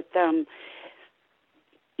wheelchair with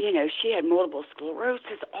you know, she had multiple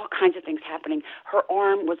sclerosis, all kinds of things happening. Her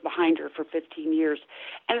arm was behind her for 15 years.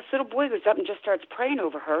 And this little boy goes up and just starts praying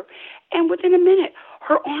over her. And within a minute,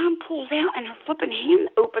 her arm pulls out and her flipping hand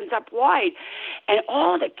opens up wide. And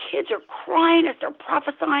all the kids are crying as they're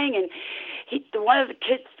prophesying. And one of the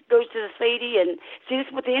kids goes to this lady and, see, this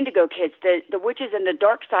is what the indigo kids, the witches in the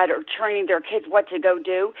dark side are training their kids what to go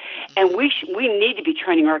do. And we need to be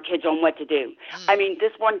training our kids on what to do. I mean,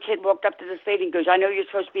 this one kid walked up to this lady and goes, I know you're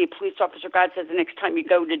supposed to be a police officer. God says the next time you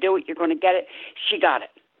go to do it, you're going to get it. She got it.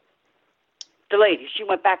 The lady, she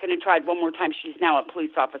went back in and tried one more time. She's now a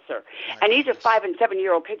police officer. And these are 5- and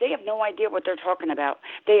 7-year-old kids. They have no idea what they're talking about.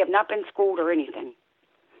 They have not been schooled or anything.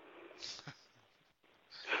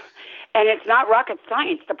 And it's not rocket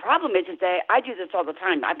science. The problem is that I do this all the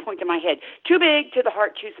time. I point to my head, too big to the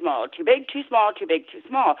heart, too small, too big, too small, too big, too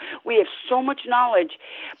small. We have so much knowledge,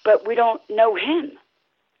 but we don't know him.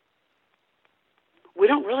 We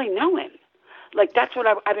don't really know him. Like, that's what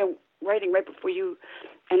I've been writing right before you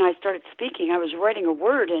and I started speaking. I was writing a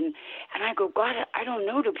word, and I go, God, I don't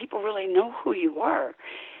know. Do people really know who you are?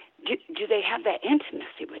 Do they have that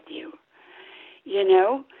intimacy with you? You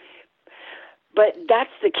know? But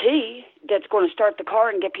that's the key that's going to start the car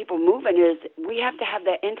and get people moving is we have to have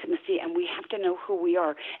that intimacy and we have to know who we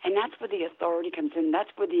are. And that's where the authority comes in. That's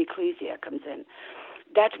where the ecclesia comes in.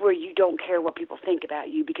 That's where you don't care what people think about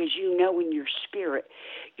you because you know in your spirit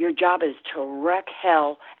your job is to wreck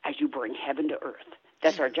hell as you bring heaven to earth.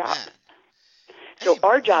 That's our job. So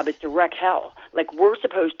our job is to wreck hell. Like we're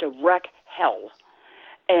supposed to wreck hell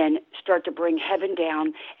and start to bring heaven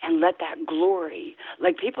down and let that glory,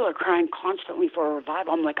 like people are crying constantly for a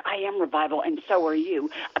revival. I'm like, I am revival, and so are you.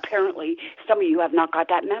 Apparently, some of you have not got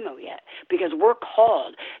that memo yet because we're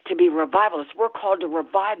called to be revivalists. We're called to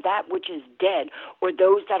revive that which is dead or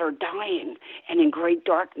those that are dying and in great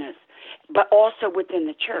darkness, but also within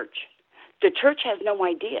the church. The church has no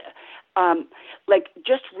idea. Like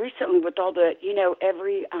just recently with all the, you know,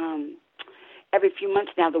 every few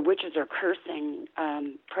months now, the witches are cursing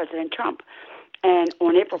President Trump. And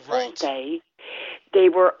on April Fool's Day, they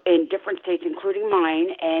were in different states, including mine,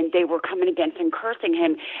 and they were coming against and cursing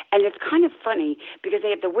him. And it's kind of funny because they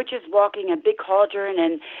have the witches walking a big cauldron,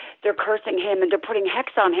 and they're cursing him, and they're putting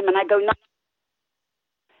hex on him. And I go, no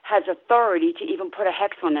has authority to even put a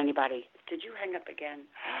hex on anybody. Did you hang up again?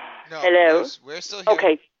 No. Hello? We're still here.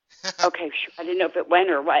 Okay. Okay, I didn't know if it went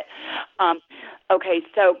or what. Okay,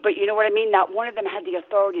 so, but you know what I mean? Not one of them had the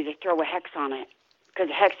authority to throw a hex on it, because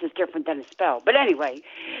a hex is different than a spell. But anyway,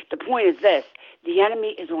 the point is this. The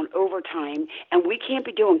enemy is on overtime, and we can't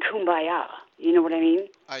be doing kumbaya. You know what I mean?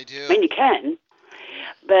 I do. I mean, you can.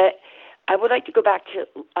 But I would like to go back to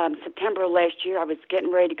September of last year. I was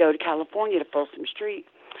getting ready to go to California to Folsom Street.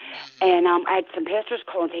 And I had some pastors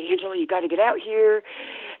call and say, Angela, you got to get out here.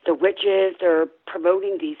 The witches, they're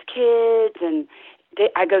promoting these kids. And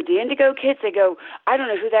I go, the indigo kids? They go, I don't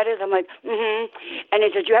know who that is. I'm like, mm-hmm. And they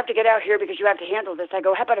said, you have to get out here because you have to handle this. I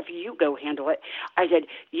go, how about if you go handle it? I said,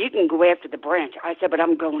 you can go after the branch. I said, but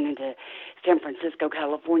I'm going into San Francisco,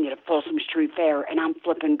 California to Folsom Street Fair, and I'm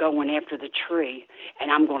flipping going after the tree.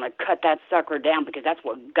 And I'm going to cut that sucker down because that's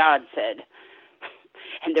what God said.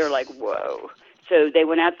 And they're like, whoa. So they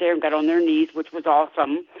went out there and got on their knees, which was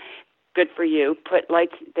awesome. Good for you. Put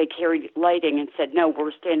lights. They carried lighting and said, no,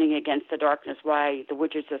 we're standing against the darkness. Why? The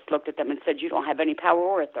witches just looked at them and said, you don't have any power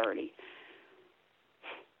or authority.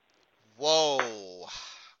 Whoa.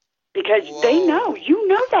 Because Whoa. they know. You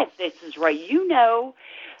know that this is right. You know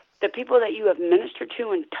the people that you have ministered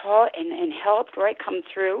to and taught and helped, right, come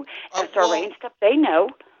through, SRA and stuff, they know,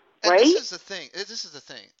 right? And this is the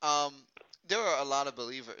thing. There are a lot of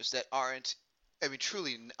believers that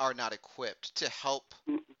truly are not equipped to help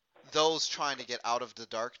those trying to get out of the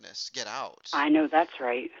darkness get out. I know, that's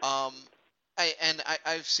right.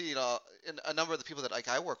 I've seen a number of the people that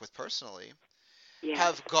I work with personally Yes.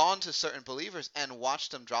 have gone to certain believers and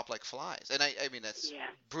watched them drop like flies. And I mean that's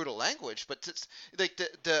brutal language, but it's like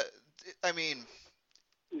this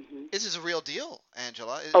is a real deal,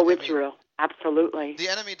 Angela. It's real. Absolutely. The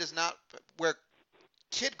enemy does not wear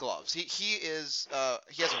kid gloves. He has a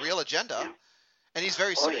real agenda, and he's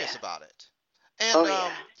very serious about it. And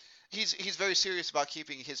he's very serious about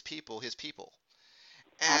keeping his people.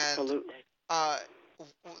 And, absolutely.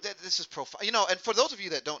 This is profound. You know, and for those of you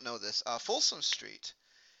that don't know this, Folsom Street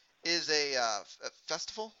is a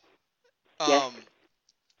festival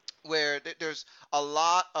where there's a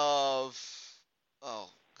lot of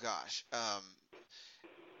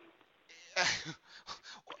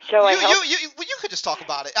Shall I help? You could just talk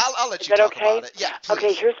about it. I'll let you talk about it. Yeah, please.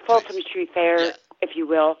 Okay, here's Folsom Street Fair, if you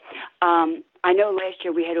will. I know last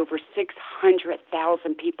year we had over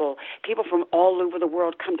 600,000 people. People from all over the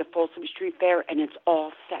world come to Folsom Street Fair, and it's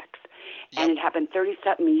all sex. Yep. And it happened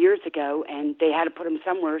 30-something years ago, and they had to put them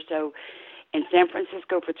somewhere. So in San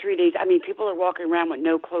Francisco for 3 days, I mean, people are walking around with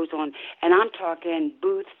no clothes on. And I'm talking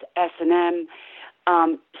booths, S&M,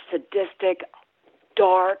 sadistic,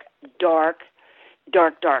 dark.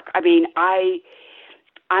 I mean,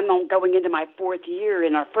 I'm going into my fourth year.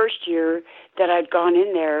 In our first year that I'd gone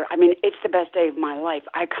in there, I mean, it's the best day of my life.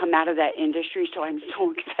 I come out of that industry, so I'm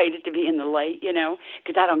so excited to be in the light, you know,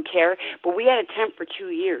 because I don't care. But we had a tent for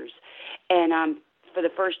 2 years, and for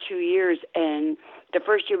the first 2 years, and the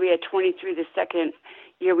first year we had 23, the second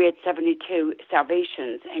year we had 72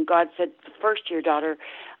 salvations. And God said, the first year, daughter,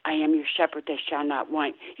 I am your shepherd, they shall not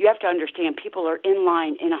want. You have to understand, people are in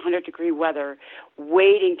line in 100-degree weather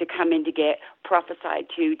waiting to come in to get prophesied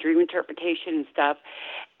to, dream interpretation and stuff.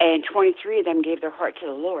 And 23 of them gave their heart to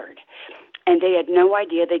the Lord. And they had no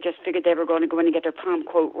idea. They just figured they were going to go in and get their palm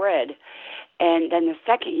quote read. And then the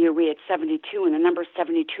second year we had 72, and the number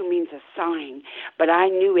 72 means a sign. But I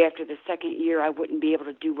knew after the second year I wouldn't be able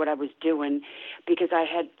to do what I was doing because I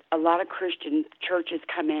had a lot of Christian churches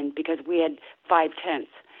come in because we had 5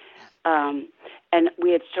 tents. And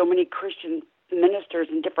we had so many Christian ministers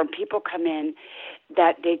and different people come in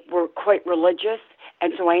that they were quite religious.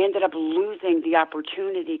 And so I ended up losing the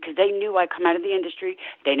opportunity because they knew I come out of the industry.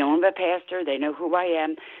 They know I'm a pastor. They know who I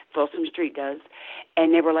am. Folsom Street does.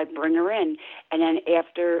 And they were like, bring her in. And then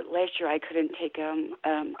after last year, I couldn't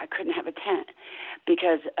I couldn't have a tent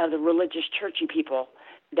because of the religious churchy people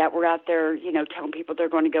that were out there, you know, telling people they're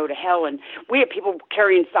going to go to hell. And we have people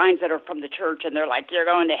carrying signs that are from the church, and they're like, you're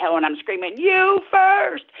going to hell. And I'm screaming, you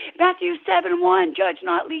first. Matthew 7:1, judge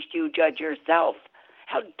not, least you judge yourself.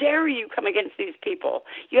 How dare you come against these people?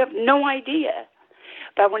 You have no idea.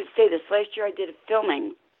 But I want to say this. Last year I did a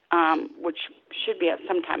filming, which should be out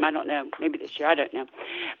sometime. I don't know. Maybe this year. I don't know.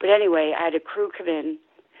 But anyway, I had a crew come in.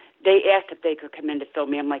 They asked if they could come in to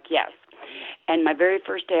film me. I'm like, yes. And my very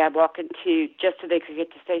first day, I walk into, just so they could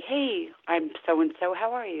get to say, hey, I'm so-and-so,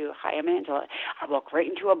 how are you? Hi, I'm Angela. I walk right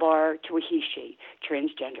into a bar to a he, she,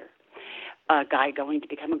 transgender, a guy going to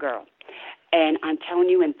become a girl. And I'm telling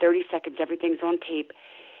you, in 30 seconds, everything's on tape.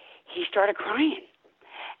 He started crying.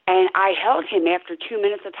 And I held him after 2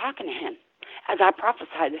 minutes of talking to him as I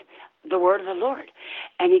prophesied the word of the Lord.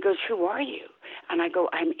 And he goes, who are you? And I go,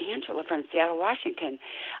 I'm Angela from Seattle, Washington.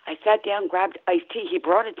 I sat down, grabbed iced tea. He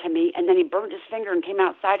brought it to me, and then he burned his finger and came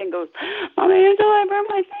outside and goes, Mama Angela, I burned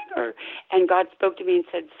my finger. And God spoke to me and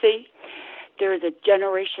said, see, there is a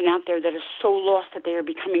generation out there that is so lost that they are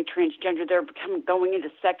becoming transgender. They're going into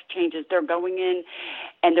sex changes. They're going in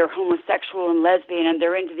and they're homosexual and lesbian, and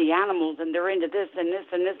they're into the animals, and they're into this and this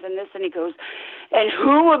and this and this. And he goes, and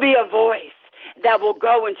who will be a voice that will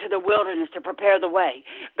go into the wilderness to prepare the way?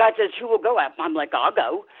 God says, who will go out? I'm like, I'll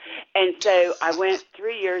go. And so I went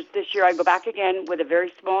 3 years. This year I go back again with a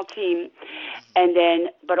very small team. And then,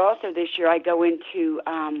 but also this year I go into,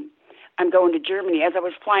 I'm going to Germany. As I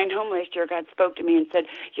was flying home last year, God spoke to me and said,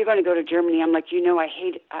 you're going to go to Germany. I'm like, you know, I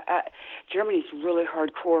hate Germany's really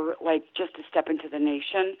hardcore, like just to step into the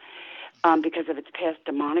nation because of its past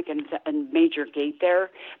demonic and it's a major gate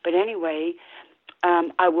there. But anyway,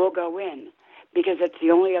 I will go in because it's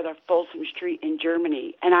the only other Folsom Street in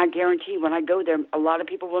Germany. And I guarantee when I go there, a lot of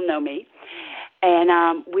people will know me.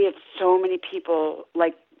 And we had so many people,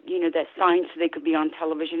 like, that signed so they could be on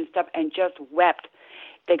television and stuff, and just wept.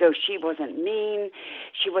 They go, she wasn't mean.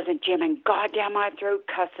 She wasn't jamming God down my throat,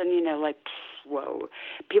 cussing, like, whoa.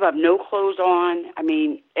 People have no clothes on. I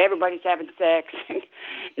mean, everybody's having sex.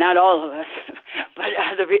 Not all of us, but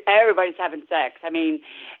everybody's having sex. I mean,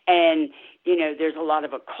 and, there's a lot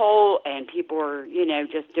of occult, and people are,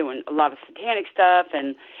 just doing a lot of satanic stuff.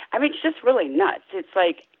 And, I mean, it's just really nuts. It's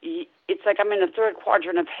like I'm in the third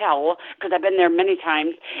quadrant of hell, because I've been there many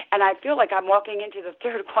times, and I feel like I'm walking into the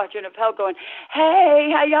third quadrant of hell going,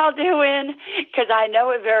 hey, how y'all doing? Because I know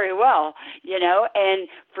it very well, And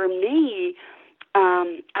for me,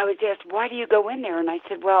 I was asked, why do you go in there? And I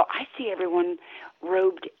said, well, I see everyone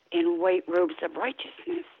robed in white robes of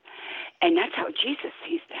righteousness, and that's how Jesus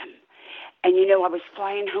sees them. And, I was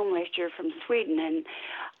flying home last year from Sweden, and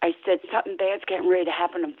I said, something bad's getting ready to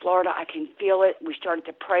happen in Florida. I can feel it. We started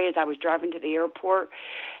to pray as I was driving to the airport.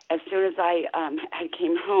 As soon as I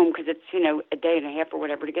came home, because it's, a day and a half or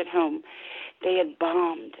whatever to get home, they had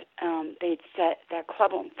bombed. They had set that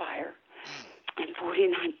club on fire, and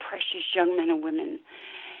 49 precious young men and women,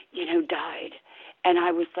 died. And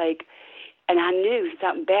I was like, and I knew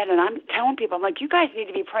something bad, and I'm telling people, I'm like, you guys need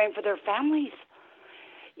to be praying for their families.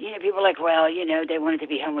 People are like, well, they wanted to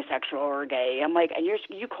be homosexual or gay. I'm like, and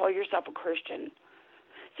you call yourself a Christian.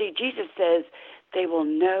 See, Jesus says they will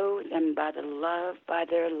know them by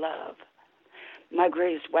their love. My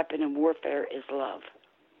greatest weapon in warfare is love,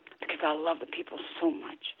 because I love the people so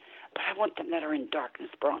much. But I want them that are in darkness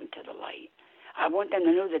brought into the light. I want them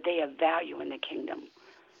to know that they have value in the kingdom,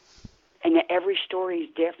 and that every story is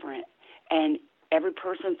different, and every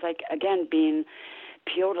person's like, again, being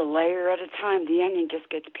peeled a layer at a time. The onion just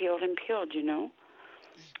gets peeled and peeled, And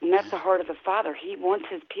that's the heart of the Father. He wants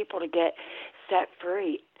his people to get set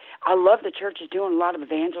free. I love the church is doing a lot of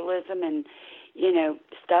evangelism and,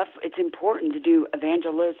 stuff. It's important to do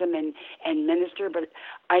evangelism and minister, but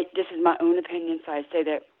this is my own opinion, so I say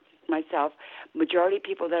that myself. Majority of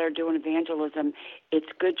people that are doing evangelism, it's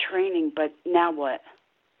good training, but now what?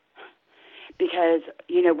 Because,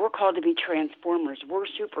 we're called to be transformers. We're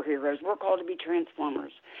superheroes. We're called to be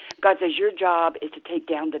transformers. God says your job is to take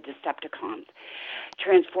down the Decepticons.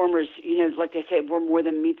 Transformers, like they say, we're more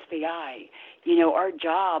than meets the eye. Our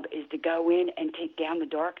job is to go in and take down the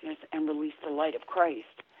darkness and release the light of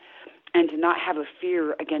Christ, and to not have a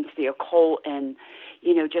fear against the occult and,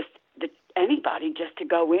 anybody, just to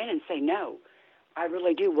go in and say, no, I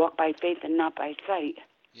really do walk by faith and not by sight.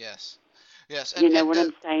 Yes. Yes. And what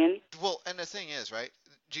I'm saying? Well, and the thing is, right,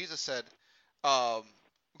 Jesus said,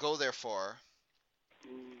 go therefore,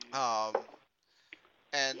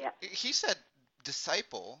 and he said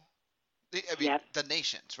disciple, the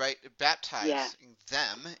nations, right, baptizing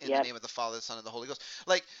them in the name of the Father, the Son, and the Holy Ghost.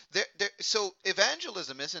 Like, so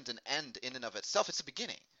evangelism isn't an end in and of itself, it's a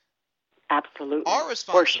beginning. Absolutely. Our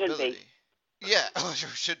responsibility. Or should be. Yeah,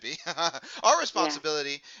 should be. Our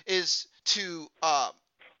responsibility is to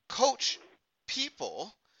coach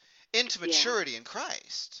people into maturity in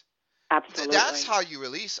Christ. Absolutely. That's how you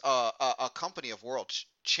release a company of world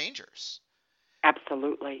changers.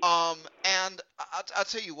 Absolutely. And I'll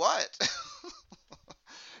tell you what,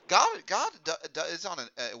 God is on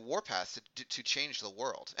a warpath to change the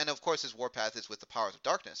world, and of course his warpath is with the powers of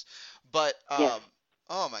darkness. But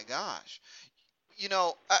oh my gosh,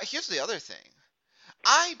 here's the other thing.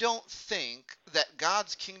 I don't think that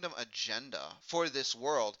God's kingdom agenda for this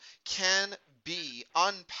world can be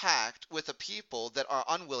unpacked with a people that are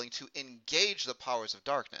unwilling to engage the powers of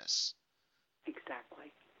darkness.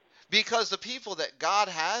 Exactly. Because the people that God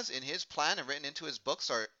has in his plan and written into his books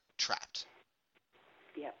are trapped.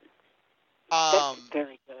 Yep. That's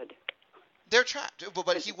very good. They're trapped,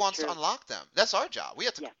 but he wants to unlock them. That's our job. We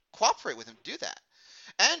have to cooperate with him to do that.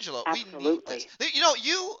 Angela, absolutely. We need this.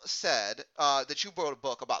 You said that you wrote a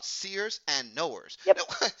book about seers and knowers. Yep.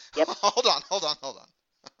 Yep. Hold on.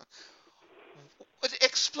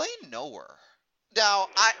 Explain knower. Now,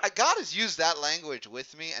 God has used that language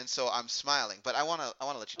with me, and so I'm smiling. But I want to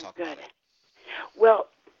let you talk about it. Well,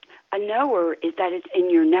 a knower is that it's in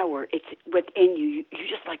your knower. It's within you. You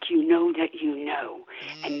just like that you know,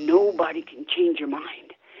 and nobody can change your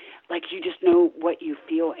mind. Like you just know what you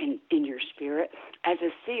feel in your spirit. As a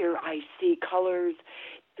seer, I see colors,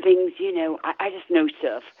 things, I just know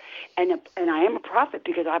stuff. And I am a prophet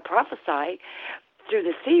because I prophesy through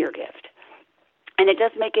the seer gift. And it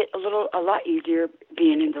does make it a lot easier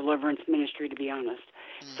being in deliverance ministry, to be honest.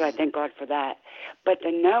 So I thank God for that. But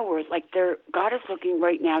the knowers, God is looking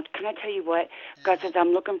right now. Can I tell you what? God says,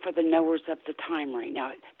 I'm looking for the knowers of the time right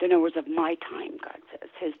now. The knowers of my time, God says,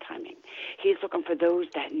 his timing. He's looking for those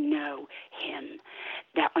that know him,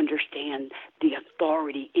 that understand the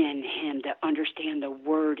authority in him, that understand the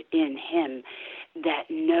word in him, that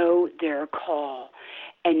know their call.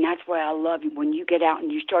 And that's why I love you. When you get out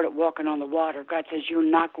and you started walking on the water, God says you're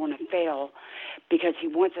not going to fail because he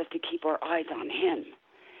wants us to keep our eyes on him.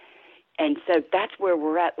 And so that's where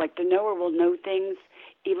we're at. Like the knower will know things,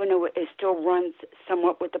 even though it still runs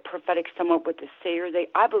somewhat with the prophetic, somewhat with the seer.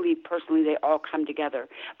 I believe personally they all come together.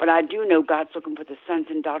 But I do know God's looking for the sons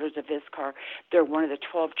and daughters of Issachar. They're one of the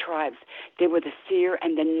 12 tribes. They were the seer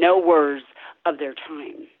and the knowers of their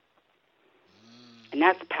time. And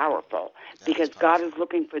that's powerful because God is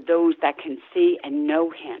looking for those that can see and know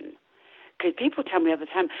him. Because people tell me all the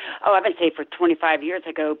time, oh, I've been saved for 25 years.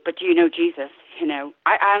 I go, but do you know Jesus?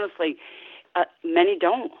 I honestly, many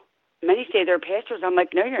don't. Many say they're pastors. I'm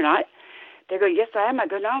like, no, you're not. They go, yes, I am. I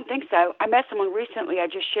go, no, I don't think so. I met someone recently. I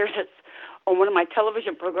just shared this on one of my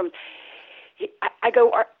television programs. I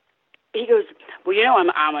go, he goes, well,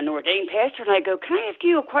 I'm an ordained pastor. And I go, can I ask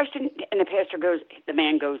you a question? And the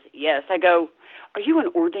man goes, yes. I go, are you an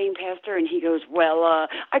ordained pastor? And he goes, well,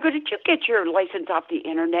 I go, did you get your license off the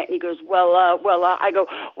internet? And he goes, I go,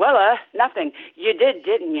 nothing. You did,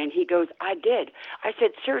 didn't you? And he goes, I did. I said,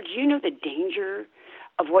 sir, do you know the danger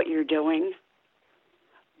of what you're doing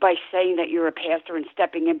by saying that you're a pastor and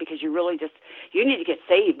stepping in because you need to get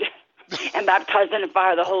saved and baptized in the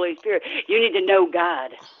fire of the Holy Spirit. You need to know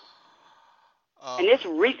God. And this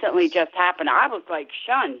recently just happened. I was like,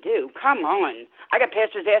 Sean, dude, come on. I got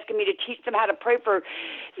pastors asking me to teach them how to pray for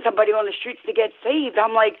somebody on the streets to get saved.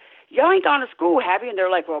 I'm like, y'all ain't gone to school, have you? And they're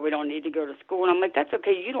like, well, we don't need to go to school. And I'm like, that's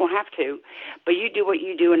okay. You don't have to. But you do what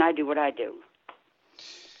you do, and I do what I do.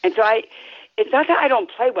 And so it's not that I don't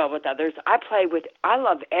play well with others. I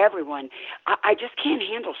love everyone. I just can't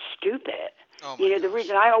handle stupid. Oh the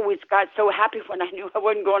reason I always got so happy when I knew I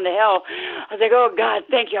wasn't going to hell, I was like, oh, God,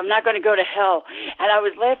 thank you. I'm not going to go to hell. And I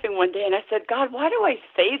was laughing one day, and I said, God, why do I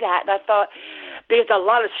say that? And I thought, because a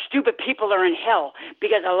lot of stupid people are in hell,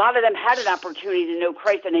 because a lot of them had an opportunity to know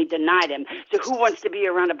Christ, and they denied him. So who wants to be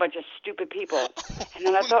around a bunch of stupid people? And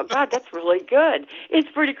then I thought, God, that's really good.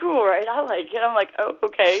 It's pretty cool, right? I like it. I'm like, oh,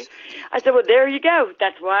 okay. I said, well, there you go.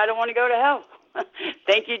 That's why I don't want to go to hell.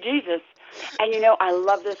 Thank you, Jesus. And, I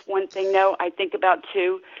love this one thing, though, I think about,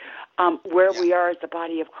 too, where we are as the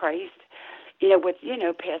body of Christ, with,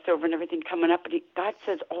 Passover and everything coming up. But God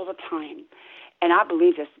says all the time, and I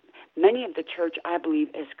believe this, many of the church, I believe,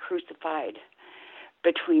 is crucified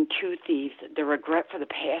between two thieves, the regret for the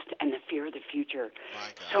past and the fear of the future.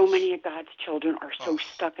 So many of God's children are so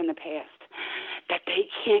stuck in the past that they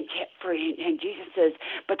can't get free. And Jesus says,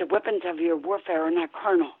 but the weapons of your warfare are not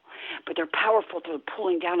carnal, but they're powerful to the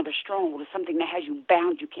pulling down of a stronghold, to something that has you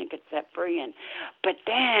bound you can't get set free in. But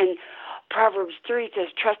then Proverbs 3 says,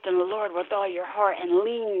 trust in the Lord with all your heart and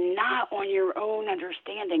lean not on your own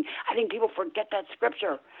understanding. I think people forget that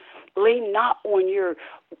scripture. Lean not on your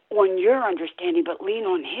understanding, but lean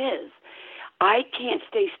on his. I can't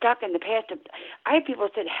stay stuck in the past. I have people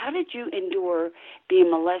said, how did you endure being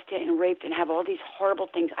molested and raped and have all these horrible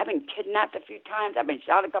things? I've been kidnapped a few times. I've been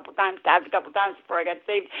shot a couple times, stabbed a couple times before I got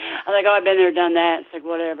saved. I'm like, oh, I've been there, done that. It's like,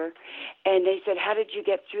 whatever. And they said, how did you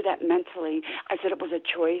get through that mentally? I said, it was a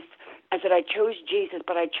choice. I said, I chose Jesus,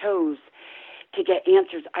 but I chose to get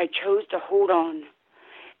answers. I chose to hold on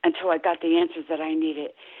until I got the answers that I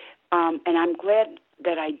needed. And I'm glad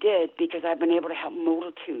that I did, because I've been able to help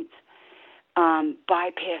multitudes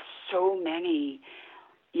bypass so many,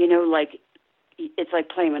 it's like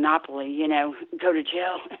playing Monopoly, go to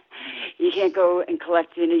jail. You can't go and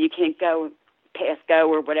collect, you can't go past go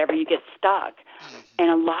or whatever. You get stuck. And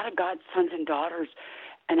a lot of God's sons and daughters,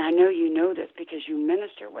 and I know you know this because you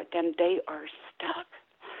minister with them, they are stuck.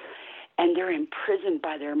 And they're imprisoned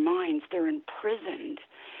by their minds. They're imprisoned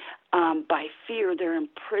by fear. They're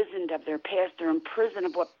imprisoned of their past. They're imprisoned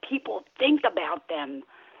of what people think about them.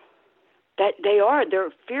 They're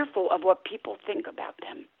fearful of what people think about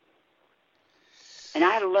them. And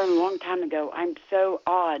I had to learn a long time ago, I'm so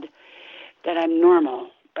odd that I'm normal.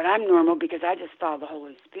 But I'm normal because I just follow the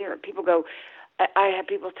Holy Spirit. People go, I have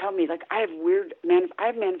people tell me, like, I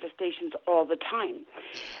have manifestations all the time.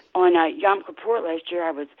 On Yom Kippur last year,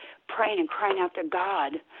 I was praying and crying out to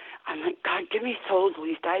God. I'm like, God, give me souls,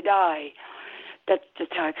 least I die. That's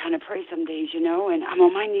just how I kind of pray some days, and I'm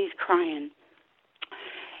on my knees crying.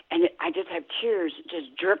 And I just have tears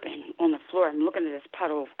just dripping on the floor. I'm looking at this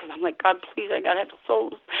puddle because I'm like, God, please, I got to have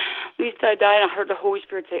souls. Lisa, I died, and I heard the Holy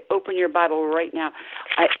Spirit say, open your Bible right now.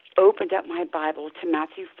 I opened up my Bible to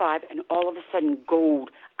Matthew 5, and all of a sudden, gold.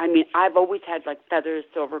 I mean, I've always had, like, feathers,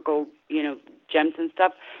 silver, gold, gems and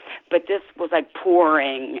stuff, but this was, like,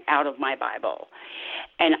 pouring out of my Bible.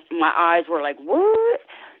 And my eyes were like, what?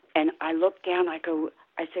 And I looked down, I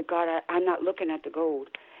said, God, I'm not looking at the gold.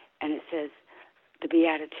 And it says, the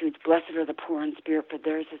Beatitudes, blessed are the poor in spirit, for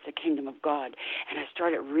theirs is the kingdom of God. And I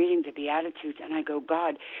started reading the Beatitudes, and I go,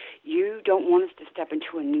 God, you don't want us to step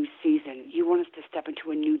into a new season. You want us to step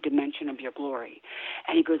into a new dimension of your glory.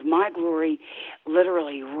 And he goes, my glory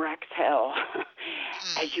literally wrecks hell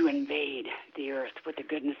as you invade the earth with the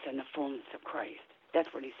goodness and the fullness of Christ.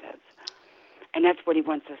 That's what he says. And that's what he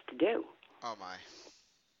wants us to do. Oh, my.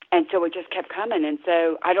 And so it just kept coming. And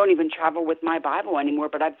so I don't even travel with my Bible anymore,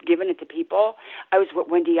 but I've given it to people. I was with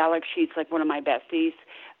Wendy Alex. She's like one of my besties.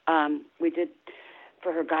 We did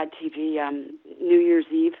for her God TV New Year's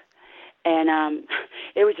Eve. And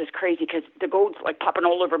it was just crazy because the gold's like popping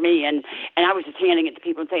all over me. And I was just handing it to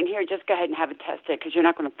people and saying, here, just go ahead and have it tested because you're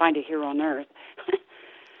not going to find it here on earth.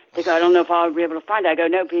 They go, I don't know if I'll be able to find it. I go,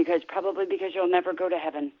 no, probably because you'll never go to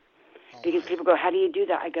heaven. Because people go, how do you do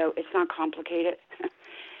that? I go, it's not complicated.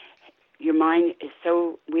 Your mind is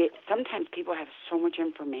so weird. Sometimes people have so much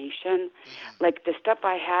information. Like the stuff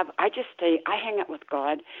I have, I hang out with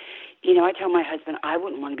God. I tell my husband, I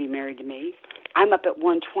wouldn't want to be married to me. I'm up at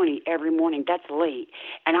 1:20 every morning. That's late.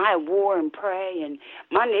 And I war and pray, and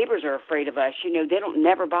my neighbors are afraid of us. They don't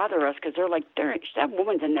never bother us because they're like, that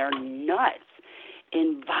woman's in there nuts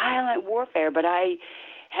in violent warfare. But I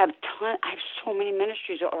have so many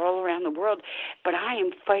ministries all around the world, but I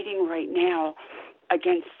am fighting right now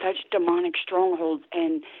against such demonic strongholds,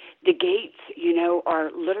 and the gates, are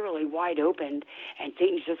literally wide open, and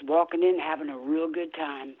Satan's just walking in having a real good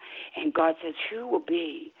time. And God says, who will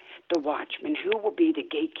be the watchman? Who will be the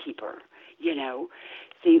gatekeeper?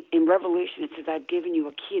 See, in Revelation it says, I've given you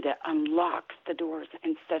a key that unlocks the doors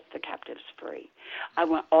and sets the captives free. I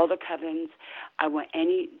want all the covens. I want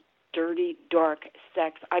any dirty, dark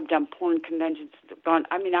sex. I've done porn conventions.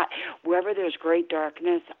 Wherever there's great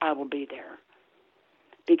darkness, I will be there.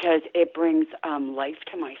 Because it brings life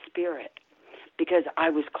to my spirit. Because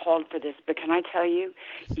I was called for this. But can I tell you,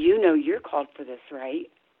 you're called for this, right?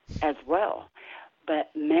 As well.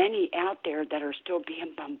 But many out there that are still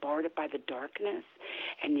being bombarded by the darkness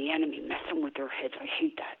and the enemy messing with their heads. I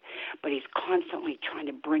hate that. But he's constantly trying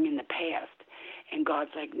to bring in the past. And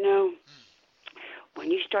God's like, no.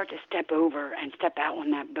 When you start to step over and step out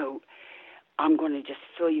on that boat, I'm going to just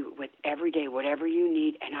fill you with every day whatever you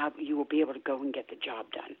need, and you will be able to go and get the job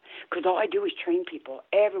done. Because all I do is train people.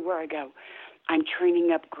 Everywhere I go, I'm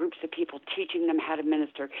training up groups of people, teaching them how to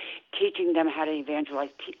minister, teaching them how to evangelize.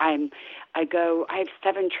 I have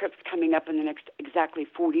 7 trips coming up in the next exactly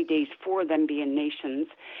 40 days, 4 of them being nations.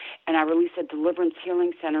 And I release a Deliverance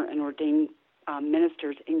Healing Center and ordain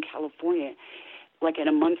ministers in California, like in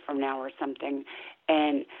a month from now or something.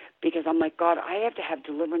 And because I'm like, God, I have to have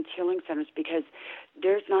deliverance healing centers because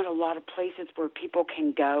there's not a lot of places where people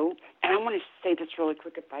can go. And I want to say this really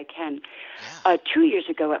quick if I can. Yeah. 2 years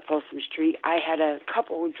ago at Folsom Street, I had a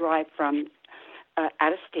couple drive from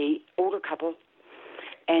out of state, older couple,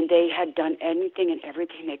 and they had done anything and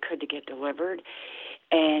everything they could to get delivered.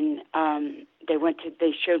 And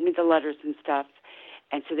they showed me the letters and stuff.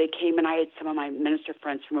 And so they came, and I had some of my minister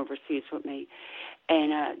friends from overseas with me.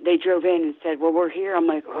 And they drove in and said, well, we're here. I'm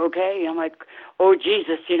like, okay. I'm like, oh,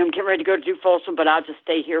 Jesus, I'm getting ready to go to Folsom, but I'll just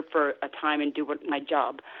stay here for a time and do my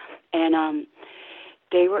job. And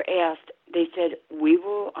they were asked, they said, we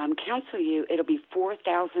will counsel you. It'll be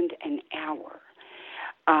 $4,000 an hour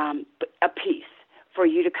a piece for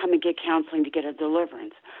you to come and get counseling to get a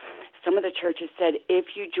deliverance. Some of the churches said,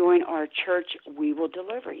 if you join our church, we will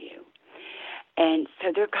deliver you. And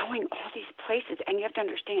so they're going all these places, and you have to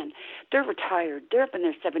understand, they're retired. They're up in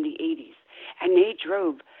their 70s, 80s, and they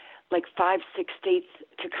drove like 5, 6 states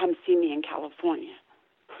to come see me in California.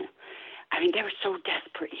 They were so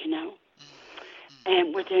desperate,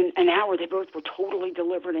 And within an hour, they both were totally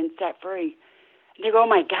delivered and set free. And they go, oh,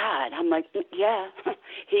 my God. I'm like, yeah,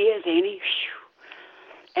 he is, ain't he?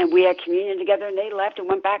 And we had communion together, and they left and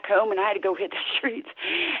went back home, and I had to go hit the streets.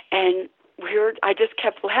 And I just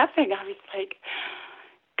kept laughing. I was like,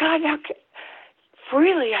 God,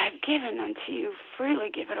 freely I have given unto you, freely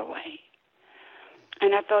give it away.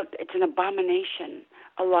 And I thought it's an abomination,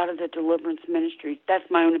 a lot of the deliverance ministries. That's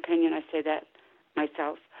my own opinion. I say that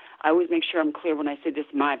myself. I always make sure I'm clear when I say this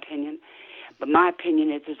is my opinion. But my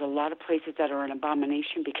opinion is there's a lot of places that are an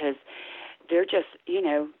abomination because they're just,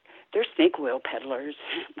 they're snake oil peddlers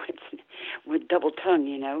with double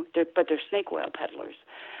tongue, but they're snake oil peddlers.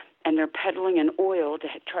 and they're peddling an oil to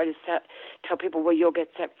try to tell people, well, you'll get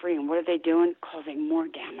set free. And what are they doing? Causing more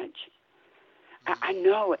damage. I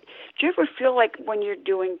know it. Do you ever feel like when you're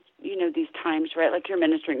doing, these times, right, like you're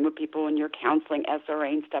ministering with people and you're counseling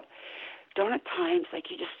SRA and stuff, don't at times, like,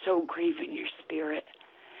 you just so grieve in your spirit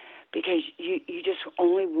because you just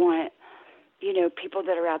only want, people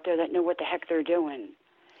that are out there that know what the heck they're doing.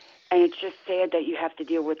 And it's just sad that you have to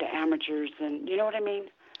deal with the amateurs and, you know what I mean?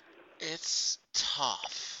 It's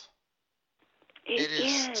tough. It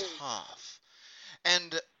is tough.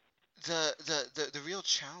 And the real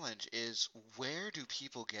challenge is, where do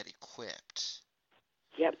people get equipped?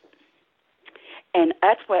 Yep. And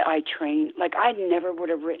that's why I train. Like, I never would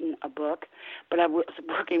have written a book, but I was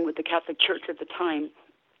working with the Catholic Church at the time,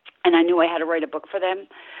 and I knew I had to write a book for them,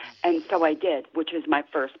 and so I did, which was my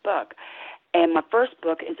first book. And my first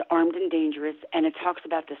book is Armed and Dangerous, and it talks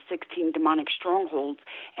about the 16 demonic strongholds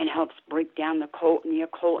and helps break down the occult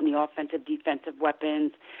and the offensive, defensive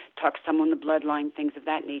weapons, talks some on the bloodline, things of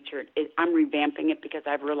that nature. I'm revamping it because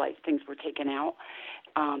I've realized things were taken out,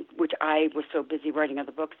 which I was so busy writing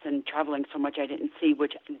other books and traveling so much I didn't see,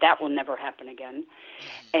 which that will never happen again.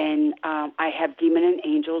 And I have Demon and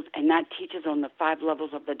Angels, and that teaches on the 5 levels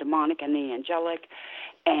of the demonic and the angelic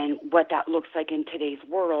and what that looks like in today's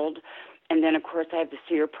world. And then, of course, I have the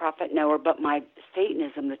seer, prophet, knower. But my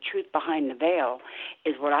Satanism, the truth behind the veil,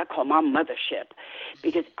 is what I call my mothership.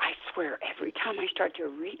 Because I swear, every time I start to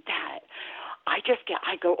read that, I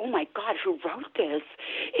go, oh, my God, who wrote this?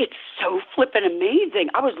 It's so flippin' amazing.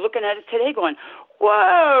 I was looking at it today going,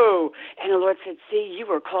 whoa. And the Lord said, see, you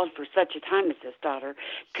were called for such a time as this, daughter.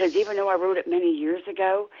 Because even though I wrote it many years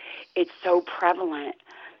ago, it's so prevalent.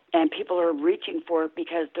 And people are reaching for it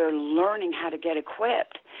because they're learning how to get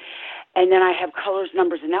equipped. And then I have colors,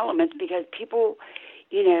 numbers, and elements because people,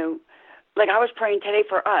 like I was praying today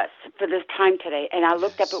for us, for this time today, and I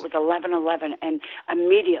looked up, it was 11:11, and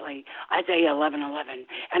immediately Isaiah 11:11,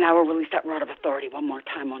 and I will release that rod of authority one more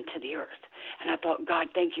time onto the earth. And I thought, God,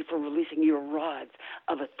 thank you for releasing your rods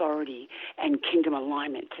of authority and kingdom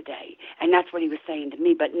alignment today. And that's what he was saying to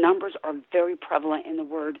me. But numbers are very prevalent in the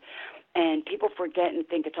word. And people forget and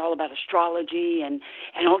think it's all about astrology and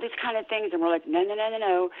all these kind of things. And we're like,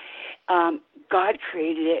 no. God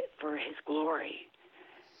created it for his glory.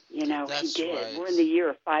 That's he did. Right. We're in the year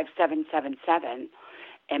of 5777.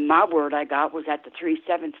 And my word I got was that the 3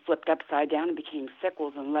 sevens flipped upside down and became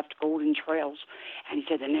sickles and left golden trails. And he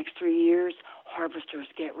said the next 3 years, harvesters,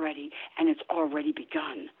 get ready. And it's already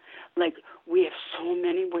begun. Like, we have so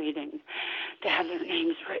many waiting to have their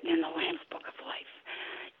names written in the Lamb's Book of Life.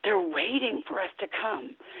 They're waiting for us to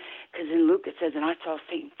come. Because in Luke it says, and I saw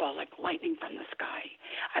Satan fall like lightning from the sky.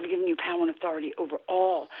 I've given you power and authority over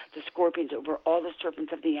all the scorpions, over all the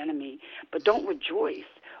serpents of the enemy. But don't rejoice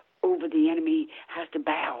over the enemy has to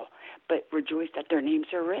bow, but rejoice that their names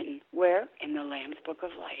are written. Where? In the Lamb's Book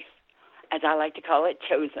of Life. As I like to call it,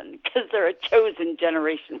 chosen. Because they're a chosen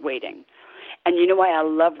generation waiting. And you know why I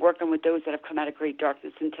love working with those that have come out of great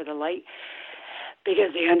darkness into the light?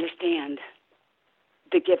 Because they understand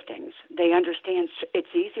the giftings. They understand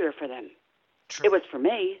it's easier for them. True. It was for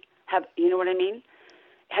me. You know what I mean?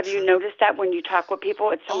 Have you noticed that when you talk with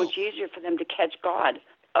people, it's so much easier for them to catch God?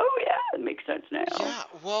 Oh, yeah, it makes sense now. Yeah,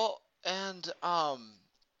 well, and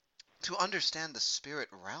to understand the spirit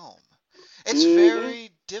realm, it's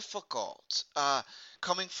very difficult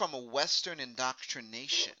coming from a Western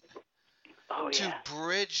indoctrination to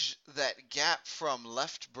bridge that gap from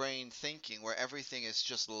left brain thinking where everything is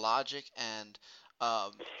just logic and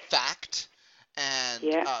fact and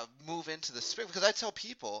move into the spirit. Because I tell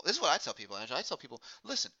people, this is what I tell people, Angela. I tell people,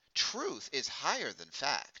 listen, truth is higher than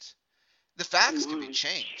fact. The facts can be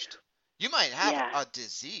changed. You might have a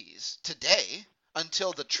disease today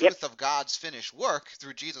until the truth of God's finished work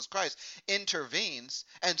through Jesus Christ intervenes,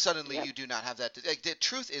 and suddenly you do not have that. The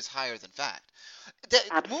truth is higher than fact.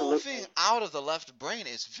 Moving out of the left brain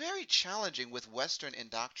is very challenging with Western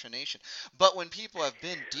indoctrination. But when people have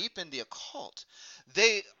been deep in the occult,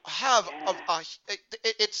 they have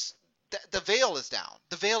the veil is down.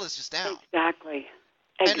 The veil is just down. Exactly.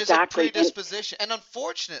 And there's a predisposition. And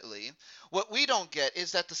unfortunately, what we don't get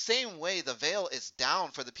is that the same way the veil is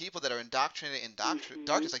down for the people that are indoctrinated in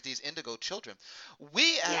darkness, like these indigo children,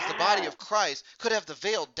 we as the body of Christ could have the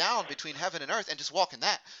veil down between heaven and earth and just walk in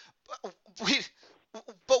that.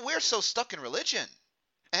 But we're so stuck in religion,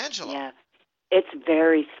 Angela. Yeah, it's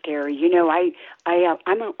very scary.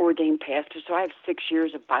 I'm an ordained pastor, so I have 6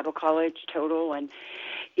 years of Bible college total, and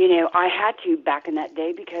I had to back in that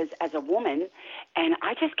day because as a woman, and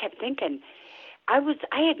I just kept thinking, I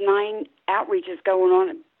had 9 outreaches going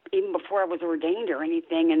on even before I was ordained or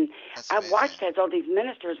anything. And That's I amazing. watched as all these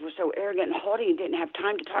ministers were so arrogant and haughty and didn't have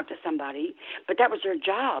time to talk to somebody, but that was their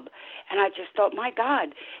job. And I just thought, my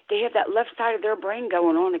God, they have that left side of their brain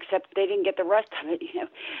going on, except they didn't get the rest of it.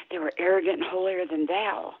 They were arrogant and holier than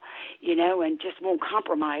thou, and just won't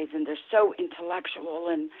compromise. And they're so intellectual.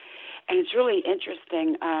 And it's really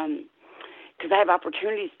interesting because I have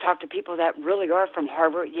opportunities to talk to people that really are from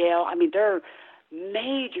Harvard, Yale. I mean, they're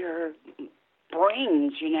major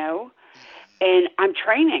brains, and I'm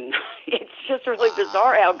training. It's just really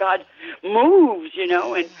bizarre how God moves,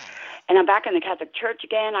 and I'm back in the Catholic Church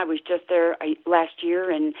again. I was just there last year,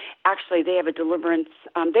 and actually they have a Deliverance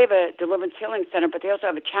Healing Center, but they also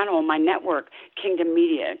have a channel on my network, Kingdom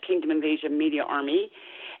Invasion Media Army.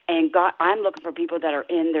 And God, I'm looking for people that are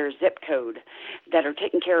in their zip code, that are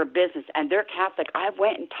taking care of business, and they're Catholic. I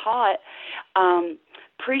went and taught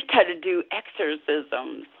priests how to do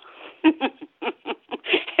exorcisms.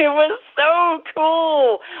 It was so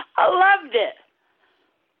cool. I loved it.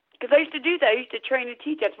 Because I used to do that. I used to train and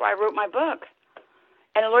teach. That's why I wrote my book.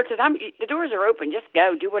 And the Lord says, the doors are open. Just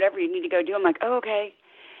go. Do whatever you need to go do. I'm like, oh, okay.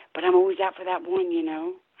 But I'm always out for that one,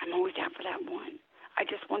 I'm always out for that one. I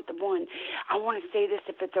just want the one. I want to say this,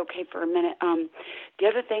 if it's okay for a minute. The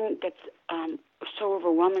other thing that's so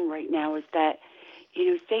overwhelming right now is that,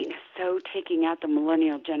 Satan is so taking out the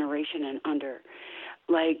millennial generation and under.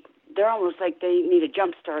 Like, they're almost like they need a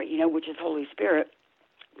jump start, which is Holy Spirit.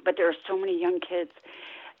 But there are so many young kids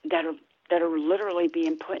that are literally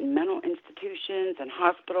being put in mental institutions and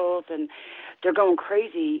hospitals, and they're going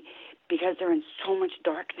crazy because they're in so much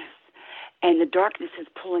darkness. And the darkness is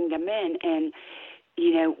pulling them in. And,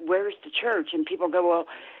 where's the church? And people go, well,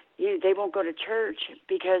 they won't go to church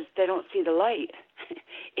because they don't see the light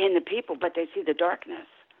in the people, but they see the darkness.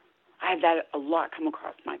 I have that a lot come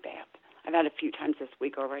across my path. I've had a few times this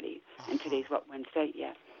week already, and today's Wednesday?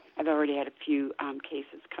 Yeah. I've already had a few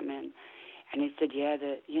cases come in, and they said, yeah,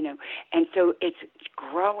 and so it's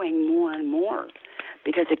growing more and more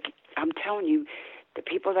because I'm telling you, the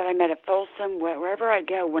people that I met at Folsom, wherever I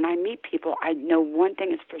go, when I meet people, I know one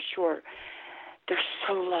thing is for sure. They're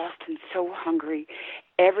so lost and so hungry.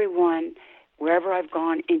 Everyone, wherever I've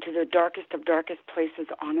gone, into the darkest of darkest places,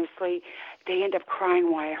 honestly, they end up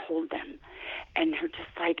crying while I hold them. And they're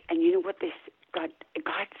just like, and you know what God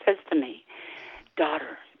says to me?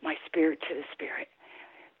 Daughter, my spirit to the spirit.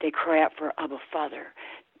 They cry out for Abba, Father,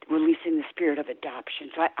 releasing the spirit of adoption.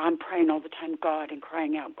 So I'm praying all the time, God, and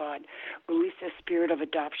crying out, God, release the spirit of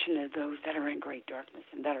adoption to those that are in great darkness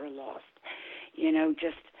and that are lost.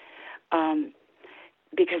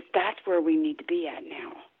 Because that's where we need to be at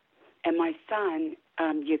now. And my son,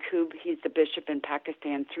 Yaqub, he's the bishop in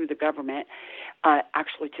Pakistan through the government.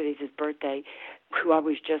 Actually, today's his birthday, who I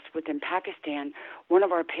was just with in Pakistan. One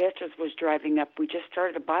of our pastors was driving up. We just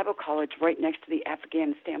started a Bible college right next to the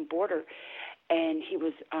Afghanistan border, and he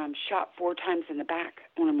was shot 4 times in the back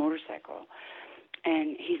on a motorcycle.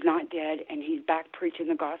 And he's not dead, and he's back preaching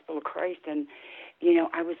the gospel of Christ. And,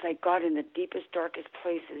 I was like, God, in the deepest, darkest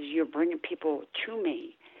places, you're bringing people to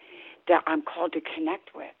me that I'm called to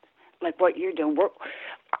connect with. Like what you're doing.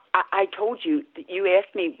 I told you, you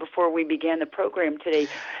asked me before we began the program today,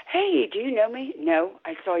 hey, do you know me? No,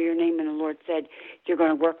 I saw your name and the Lord said you're going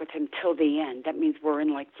to work with him till the end. That means we're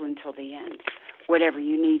in like Flynn till the end. Whatever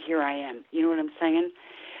you need, here I am. You know what I'm saying?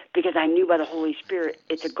 Because I knew by the Holy Spirit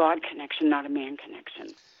it's a God connection, not a man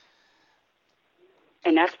connection.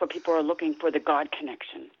 And that's what people are looking for, the God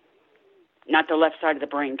connection, not the left side of the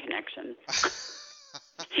brain connection.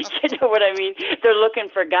 You know what I mean? They're looking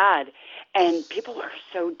for God. And people are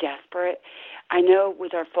so desperate. I know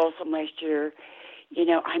with our Folsom last year,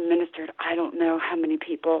 I ministered, I don't know how many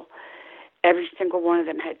people. Every single one of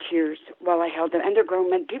them had tears while I held them. And they're grown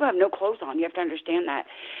men. People have no clothes on. You have to understand that.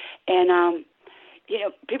 And,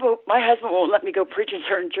 people, my husband won't let me go preach in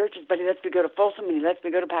certain churches, but he lets me go to Folsom and he lets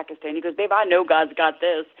me go to Pakistan. He goes, babe, I know God's got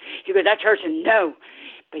this. He goes, that church, and no.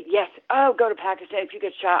 But yes, go to Pakistan. If you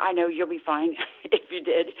get shot, I know you'll be fine if you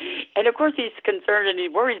did. And of course he's concerned and he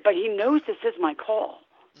worries, but he knows this is my call.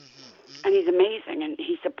 Mm-hmm. And he's amazing, and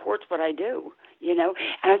he supports what I do, And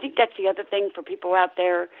I think that's the other thing for people out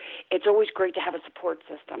there. It's always great to have a support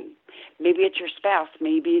system. Maybe it's your spouse.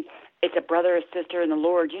 Maybe it's a brother or sister in the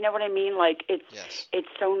Lord. You know what I mean? Like, it's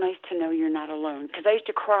so nice to know you're not alone. Because I used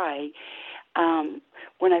to cry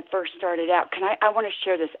when I first started out. I want to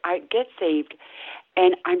share this. I get saved,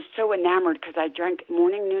 and I'm so enamored because I drank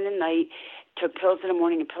morning, noon, and night, took pills in the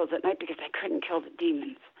morning and pills at night because I couldn't kill the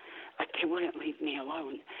demons. Like, they wouldn't leave me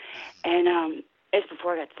alone. And it's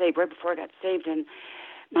before I got saved, right before I got saved. And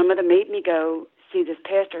my mother made me go see this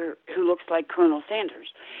pastor who looks like Colonel Sanders.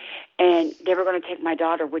 And they were going to take my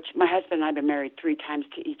daughter, which my husband and I have been married 3 times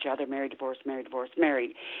to each other, married, divorced, married, divorced,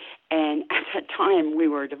 married. And at that time, we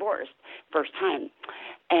were divorced, first time.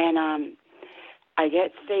 And I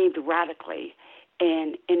get saved radically.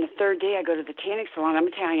 And in the 3rd day, I go to the tanning salon. I'm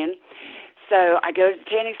Italian. So I go to the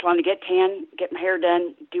tanning salon to get tan, get my hair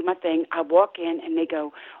done, do my thing. I walk in, and they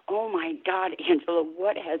go, "Oh, my God, Angela,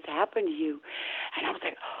 what has happened to you?" And I was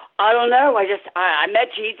like, "I don't know. I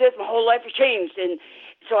met Jesus. My whole life has changed." And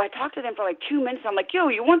so I talked to them for like 2 minutes. I'm like, "Yo,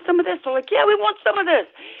 you want some of this?" They're like, "Yeah, we want some of this."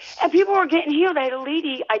 And people were getting healed. I had a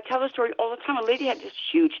lady, I tell the story all the time, a lady had this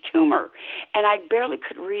huge tumor, and I barely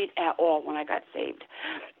could read at all when I got saved.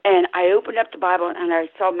 And I opened up the Bible, and I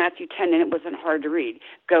saw Matthew 10, and it wasn't hard to read.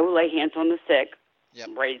 Go lay hands on the sick,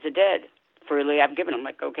 raise the dead. Freely I've given. I'm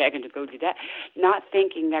like, okay, I can just go do that. Not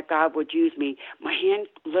thinking that God would use me. My hand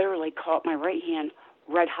literally caught my right hand,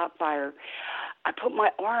 red hot fire. I put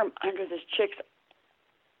my arm under this chick's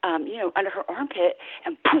under her armpit,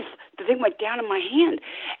 and poof, the thing went down in my hand.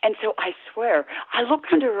 And so I swear, I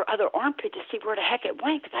looked under her other armpit to see where the heck it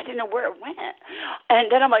went, because I didn't know where it went.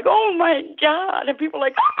 And then I'm like, oh, my God. And people are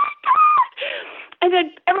like, oh, my God. And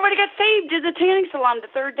then everybody got saved at the tanning salon the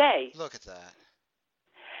 3rd day. Look at that.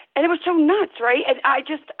 And it was so nuts, right? And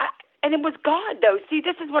and it was God, though. See,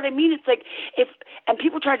 this is what I mean. It's like and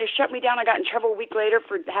people tried to shut me down. I got in trouble a week later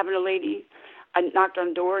for having a lady. I knocked on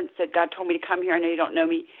the door and said, "God told me to come here. I know you don't know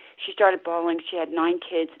me." She started bawling. She had 9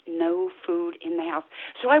 kids, no food in the house.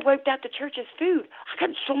 So I wiped out the church's food. I got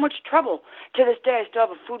in so much trouble. To this day, I still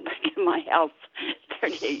have a food bank in my house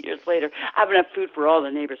 38 years later. I have enough food for all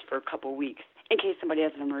the neighbors for a couple of weeks in case somebody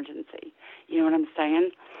has an emergency. You know what I'm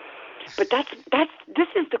saying? But this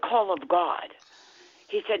is the call of God.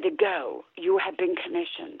 He said to go. You have been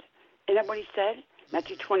commissioned. Isn't that what he said?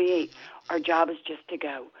 Matthew 28. Our job is just to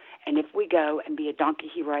go. And if we go and be a donkey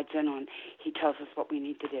he rides in on, he tells us what we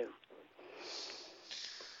need to do.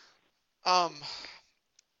 I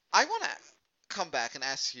want to come back and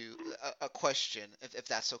ask you a question, if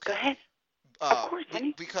that's okay. Go ahead. Of course,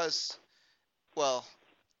 honey. Because, well,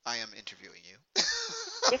 I am interviewing you.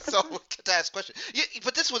 Yes, so we'll get to ask questions.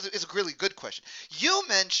 But this is a really good question. You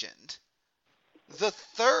mentioned the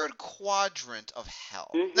 3rd quadrant of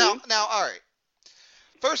hell. Mm-hmm. Now, all right.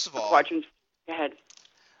 First of all, quadrant. Go ahead.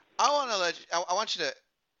 I want you to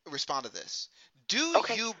respond to this. Do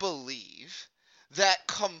you believe that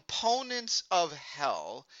components of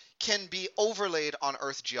hell can be overlaid on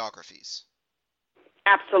Earth geographies?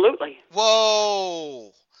 Absolutely.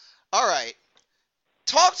 Whoa. All right.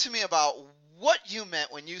 Talk to me about what you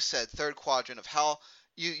meant when you said 3rd quadrant of hell.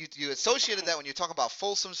 You associated that when you talk about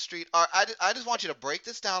Folsom Street. I just want you to break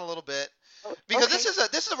this down a little bit. Because this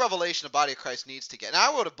is a revelation the body of Christ needs to get. And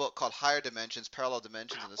I wrote a book called Higher Dimensions, Parallel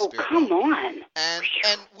Dimensions in the Spirit. Oh, come on. And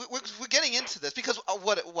we're getting into this because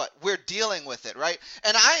what we're dealing with it, right?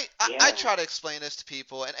 And I try to explain this to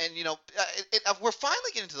people, and we're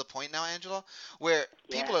finally getting to the point now, Angela, where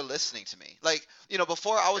people are listening to me. Like,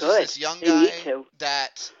 before I was just this young guy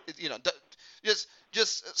that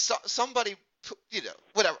somebody.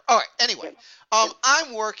 Whatever. All right. Anyway,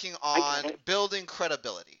 I'm working on building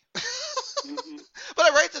credibility. Mm-hmm. But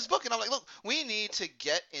I write this book, and I'm like, look, we need to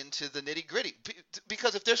get into the nitty gritty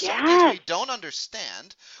because if there's some things we don't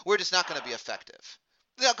understand, we're just not going to be effective.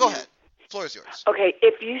 Now, go ahead. The floor is yours. Okay.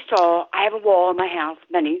 If you saw, I have a wall in my house,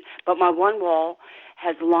 many, but my one wall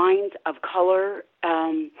has lines of color,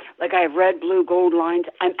 like I have red, blue, gold lines.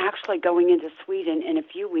 I'm actually going into Sweden in a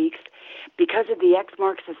few weeks. Because of the X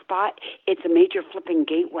marks the spot, it's a major flipping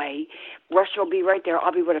gateway. Russia will be right there.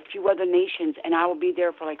 I'll be with a few other nations, and I will be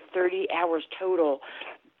there for like 30 hours total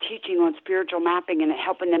teaching on spiritual mapping and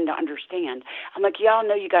helping them to understand. I'm like, y'all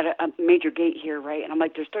know you got a major gate here, right? And I'm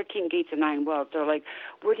like, there's 13 gates and 9 wells. They're like,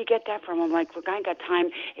 where'd you get that from? I'm like, look, I ain't got time.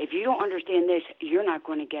 If you don't understand this, you're not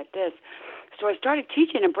going to get this. So I started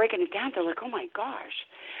teaching and breaking it down. They're like, oh, my gosh.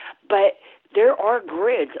 But there are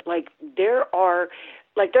grids. There are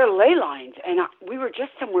ley lines. And we were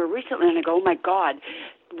just somewhere recently, and I go, oh, my God.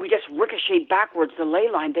 We just ricocheted backwards the ley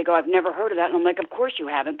line. They go, I've never heard of that. And I'm like, of course you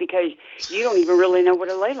haven't, because you don't even really know what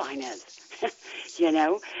a ley line is,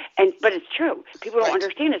 But it's true. People don't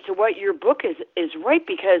understand it. So what your book is right,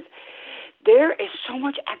 because there is so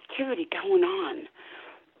much activity going on.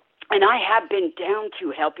 And I have been down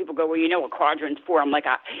to hell. People go, well, you know what quadrant's for. I'm like,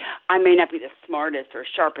 I may not be the smartest or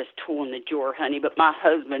sharpest tool in the drawer, honey, but my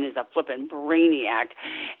husband is a flipping brainiac.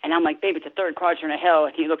 And I'm like, babe, it's a 3rd quadrant of hell.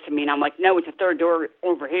 And he looks at me, and I'm like, no, it's a 3rd door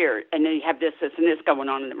over here. And then you have this, and this going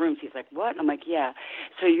on in the rooms. He's like, what? I'm like, yeah.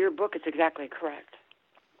 So your book is exactly correct.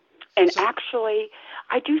 And actually,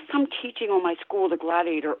 I do some teaching on my school, The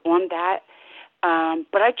Gladiator, on that.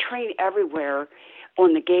 But I train everywhere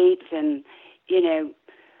on the gates, and,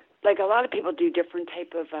 like a lot of people do different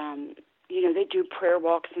type of, they do prayer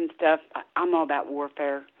walks and stuff. I'm all about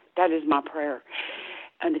warfare. That is my prayer.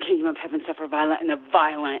 And the kingdom of heaven suffer violent, and the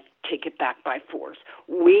violent take it back by force.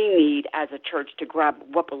 We need, as a church, to grab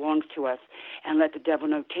what belongs to us and let the devil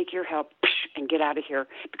know, take your help and get out of here,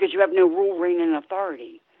 because you have no rule, reign, and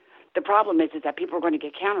authority. The problem is that people are going to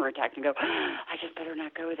get counterattacked and go, I just better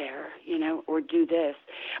not go there, or do this.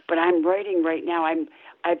 But I'm writing right now.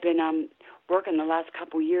 I've been working the last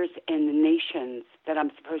couple years in the nations that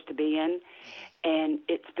I'm supposed to be in, and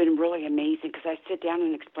it's been really amazing because I sit down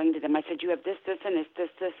and explain to them. I said, you have this, this, and this, this,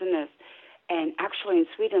 this, and this. And actually in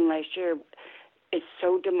Sweden last year, it's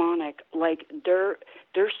so demonic. Like there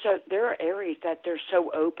are areas that they're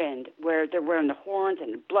so opened where they're wearing the horns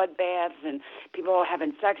and blood baths and people all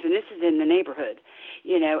having sex, and this is in the neighborhood,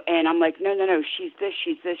 And I'm like, no, she's this,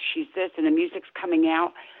 she's this, she's this, and the music's coming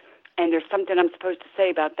out. And there's something I'm supposed to say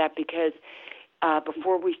about that because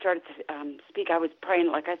before we started to speak, I was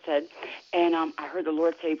praying, like I said, and I heard the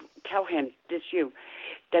Lord say, tell him,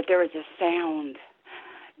 that there is a sound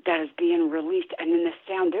that is being released. And in the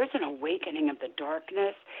sound, there's an awakening of the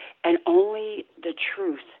darkness, and only the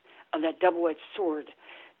truth of that double-edged sword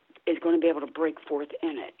is going to be able to break forth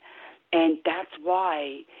in it. And that's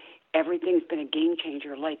why everything's been a game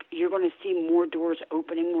changer. Like, you're going to see more doors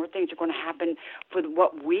opening, more things are going to happen for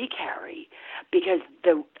what we carry. Because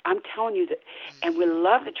I'm telling you that, and we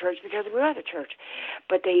love the church because we are the church,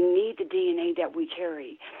 but they need the DNA that we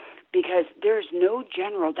carry. Because there's no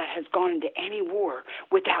general that has gone into any war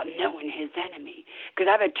without knowing his enemy. Because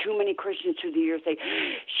I've had too many Christians through the years say,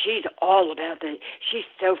 she's all about she's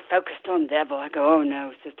so focused on the devil. I go, oh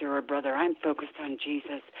no, sister or brother, I'm focused on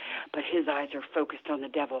Jesus. But his eyes are focused on the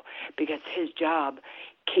devil because his job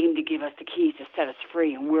came to give us the keys to set us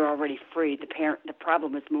free, and we're already free. The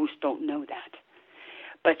problem is most don't know that.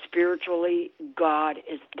 But spiritually,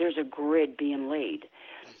 there's a grid being laid.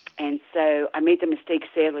 And so I made the mistake,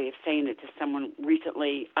 sadly, of saying it to someone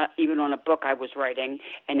recently, even on a book I was writing,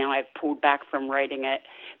 and now I've pulled back from writing it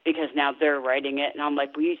because now they're writing it. And I'm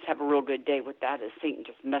like, well, you just have a real good day with that as Satan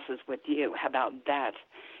just messes with you. How about that?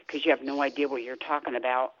 Because you have no idea what you're talking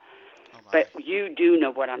about. Oh, but you do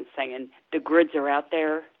know what I'm saying. The grids are out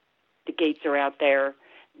there. The gates are out there.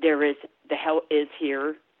 The hell is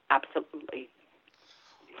here. Absolutely.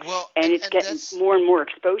 Well, and it's getting more and more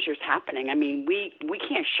exposures happening. I mean, we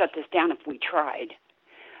can't shut this down if we tried.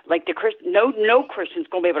 Like no Christian's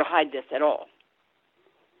going to be able to hide this at all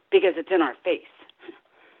because it's in our face.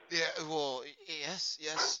 Yeah, well, yes,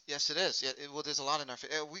 it is. Yeah, well, there's a lot in our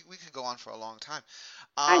face. We could go on for a long time.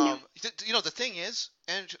 I know. The thing is,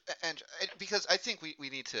 and because I think we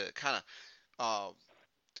need to kind of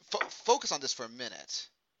focus on this for a minute.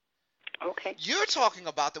 Okay. You're talking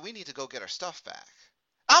about that we need to go get our stuff back.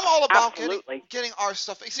 I'm all about getting our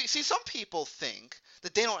stuff. See, some people think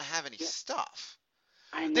that they don't have any stuff.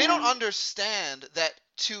 I know. They don't understand that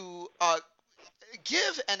to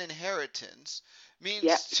give an inheritance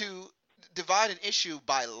means to divide an issue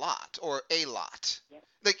by lot or a lot. Yep.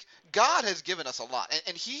 Like, God has given us a lot,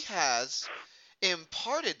 and he has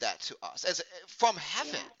imparted that to us as from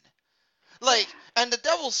heaven. Yeah. Like, and the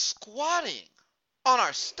devil's squatting on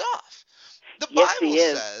our stuff. The Bible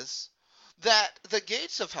says that the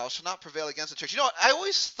gates of hell shall not prevail against the church. You know what? I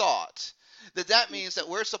always thought that means that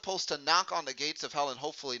we're supposed to knock on the gates of hell and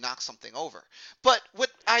hopefully knock something over. But what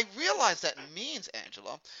I realize that means,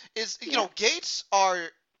 Angela, is, gates are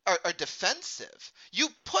defensive. You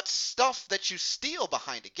put stuff that you steal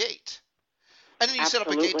behind a gate. And then you set up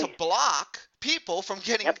a gate to block people from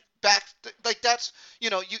getting back. Like, that's, you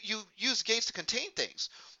use gates to contain things.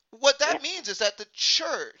 What that means is that the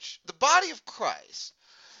church, the body of Christ,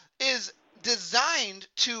 is designed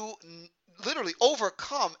to literally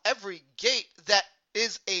overcome every gate that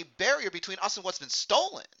is a barrier between us and what's been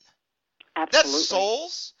stolen. Absolutely. That's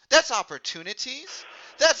souls. That's opportunities.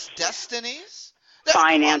 That's destinies. That's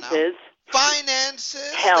finances.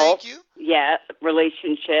 Health. Thank you. Yeah,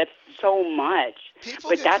 relationships, so much.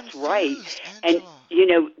 But that's right. Angela.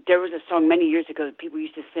 And, there was a song many years ago that people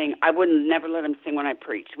used to sing. I wouldn't never let him sing when I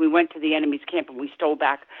preached. We went to the enemy's camp and we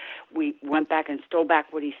went back and stole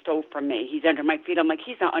back what he stole from me. He's under my feet. I'm like,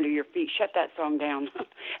 he's not under your feet. Shut that song down.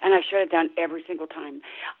 And I shut it down every single time.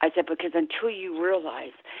 I said, because until you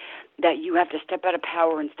realize that you have to step out of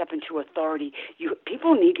power and step into authority,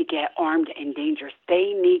 people need to get armed and dangerous.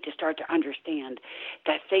 They need to start to understand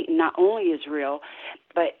that Satan not only is real,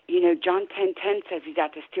 but, John 10:10 says he's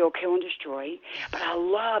out to steal, kill, and destroy. But I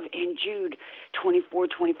love in Jude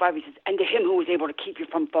 24:25, he says, and to him who is able to keep you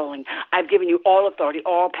from falling, I've given you all authority,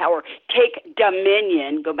 all power. Take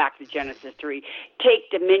dominion. Go back to Genesis 3. Take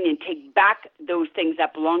dominion. Take back those things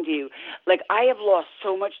that belong to you. Like, I have lost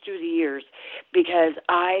so much through the years because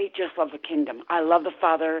I just love the kingdom. I love the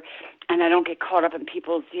Father, and I don't get caught up in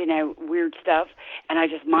people's, weird stuff. And I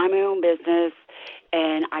just mind my own business,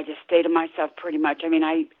 and I just stay to myself pretty much. I mean,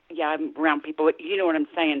 I'm around people, but you know what I'm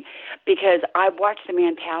saying, because I watch the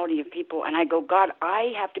mentality of people, and I go, God,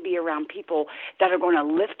 I have to be around people that are going to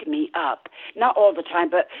lift me up. Not all the time,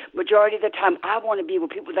 but majority of the time, I want to be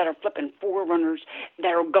with people that are flipping forerunners,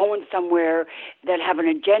 that are going somewhere, that have an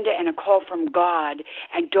agenda and a call from God,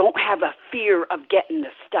 and don't have a fear of getting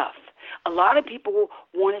the stuff. A lot of people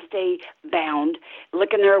want to stay bound,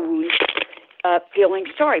 licking their wounds, feeling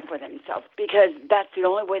sorry for themselves, because that's the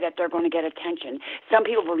only way that they're going to get attention. Some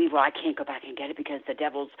people believe, well, I can't go back and get it because the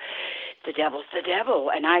devil's the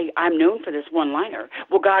devil. And I'm known for this one-liner.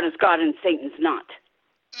 Well, God is God and Satan's not.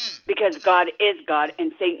 Because God is God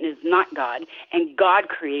and Satan is not God, and God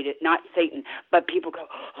created, not Satan. But people go,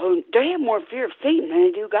 oh, they have more fear of Satan than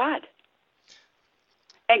they do God.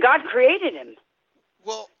 And God created him.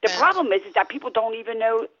 Well, the problem is that people don't even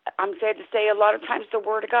know, I'm sad to say, a lot of times the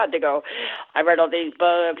Word of God. They go, I read all these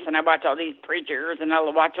books, and I watch all these preachers, and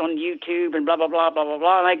I'll watch on YouTube, and blah, blah, blah, blah, blah,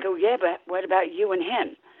 blah. And I go, yeah, but what about you and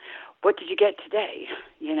him? What did you get today?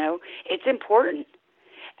 It's important.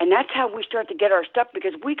 And that's how we start to get our stuff,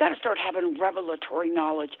 because we got to start having revelatory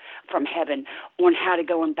knowledge from heaven on how to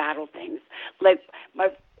go and battle things. Like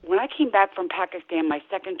when I came back from Pakistan, my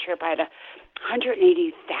second trip, I had a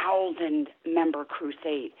 180,000 member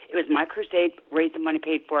crusade. It was my crusade, raised the money,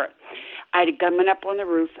 paid for it. I had a gunman up on the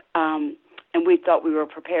roof, and we thought we were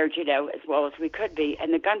prepared, as well as we could be.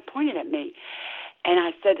 And the gun pointed at me. And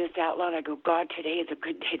I said this out loud. I go, God, today is a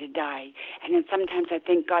good day to die. And then sometimes I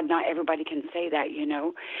think, God, not everybody can say that,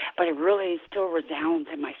 but it really still resounds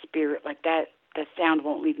in my spirit like that. The sound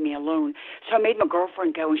won't leave me alone. So I made my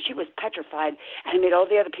girlfriend go, and she was petrified. And I made all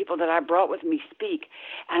the other people that I brought with me speak.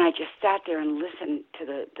 And I just sat there and listened to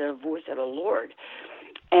the voice of the Lord.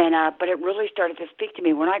 And but it really started to speak to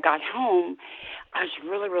me. When I got home, I was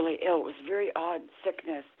really, really ill. It was very odd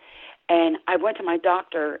sickness. And I went to my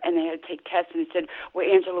doctor, and they had to take tests, and he said, well,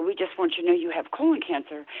 Angela, we just want you to know you have colon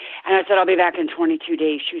cancer. And I said, I'll be back in 22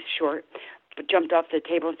 days. She was short, but jumped off the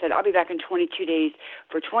table and said, I'll be back in 22 days.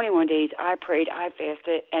 For 21 days, I prayed, I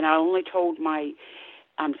fasted, and I only told my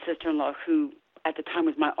sister-in-law, who at the time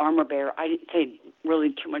was my armor bearer. I didn't say really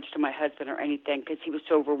too much to my husband or anything, because he was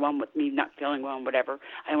so overwhelmed with me not feeling well and whatever.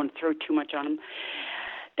 I didn't want to throw too much on him.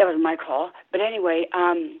 That was my call. But anyway,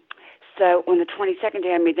 so on the 22nd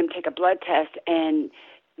day, I made them take a blood test, and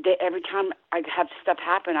every time I have stuff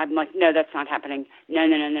happen, I'm like, no, that's not happening.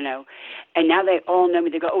 No. And now they all know me.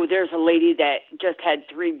 They go, oh, there's a lady that just had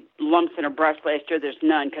 3 lumps in her breast last year. There's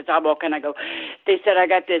none. Because I walk in, I go, they said I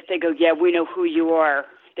got this. They go, yeah, we know who you are.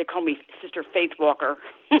 They call me Sister Faith Walker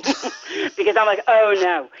because I'm like, oh,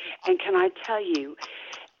 no. And can I tell you,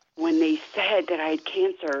 when they said that I had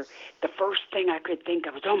cancer, the first thing I could think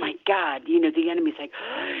of was, oh, my God, the enemy's like,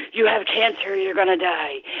 you have cancer, you're going to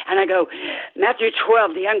die. And I go, Matthew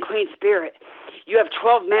 12, the unclean spirit. You have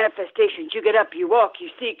 12 manifestations. You get up, you walk, you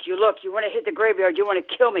seek, you look. You want to hit the graveyard. You want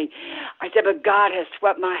to kill me. I said, but God has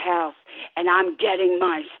swept my house, and I'm getting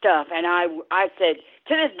my stuff. And I said,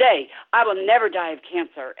 to this day, I will never die of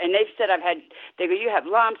cancer. And they've said they go, you have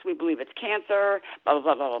lumps. We believe it's cancer, blah,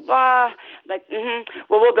 blah, blah, blah, blah, blah. Like,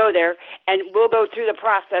 well, we'll go there, and we'll go through the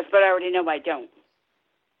process, but I already know I don't.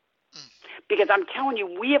 Because I'm telling you,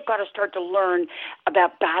 we have got to start to learn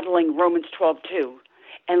about battling Romans 12:2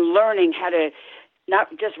 and learning how to, not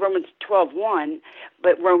just Romans 12:1,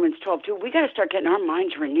 but Romans 12:2. We got to start getting our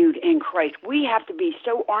minds renewed in Christ. We have to be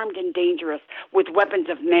so armed and dangerous with weapons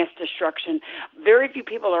of mass destruction. Very few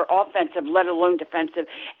people are offensive, let alone defensive.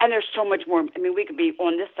 And there's so much more. I mean, we could be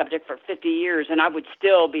on this subject for 50 years, and I would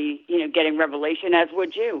still be, getting revelation, as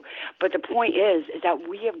would you. But the point is that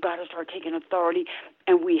we have got to start taking authority,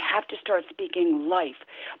 and we have to start speaking life.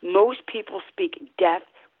 Most people speak death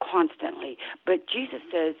constantly, but Jesus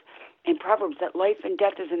says in Proverbs that life and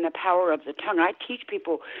death is in the power of the tongue. I teach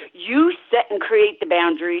people, you set and create the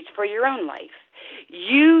boundaries for your own life.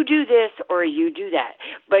 You do this or you do that,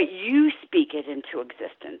 but you speak it into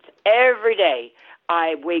existence. Every day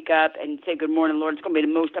I wake up and say, good morning, Lord. It's going to be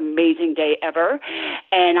the most amazing day ever.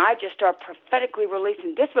 And I just start prophetically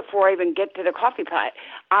releasing this before I even get to the coffee pot.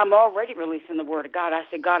 I'm already releasing the word of God. I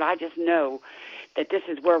say, God, I just know that this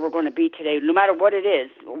is where we're going to be today, no matter what it is.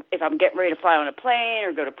 If I'm getting ready to fly on a plane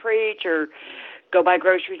or go to preach or go buy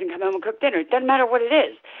groceries and come home and cook dinner. It doesn't matter what it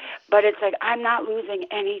is. But it's like I'm not losing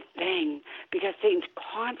anything because Satan's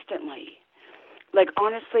constantly, like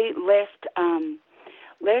honestly,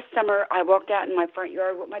 last summer I walked out in my front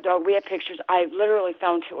yard with my dog. We had pictures. I literally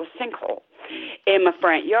fell into a sinkhole in my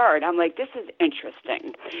front yard. I'm like, this is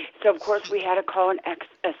interesting. So, of course, we had to call an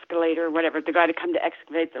excavator or whatever, the guy to come to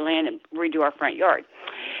excavate the land and redo our front yard.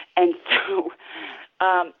 And so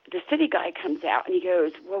the city guy comes out, and he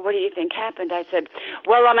goes, well, what do you think happened? I said,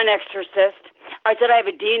 well, I'm an exorcist. I said, I have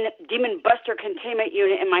a demon buster containment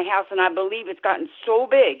unit in my house, and I believe it's gotten so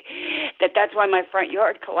big that that's why my front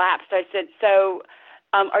yard collapsed. I said, so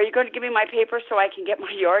are you going to give me my paper so I can get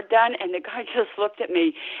my yard done? And the guy just looked at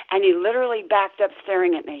me, and he literally backed up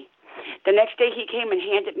staring at me. The next day he came and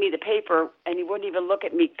handed me the paper, and he wouldn't even look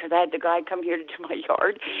at me because I had the guy come here to do my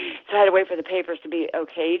yard. So I had to wait for the papers to be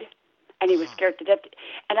okayed, and he was scared to death.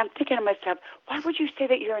 And I'm thinking to myself, why would you say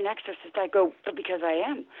that you're an exorcist? I go, because I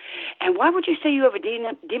am. And why would you say you have a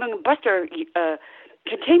demon buster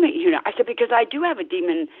containment unit? I said, because I do have a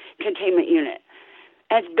demon containment unit,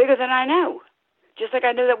 and it's bigger than I know. Just like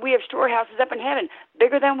I know that we have storehouses up in heaven,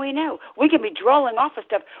 bigger than we know. We can be drawing off of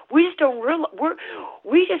stuff. We just don't realize.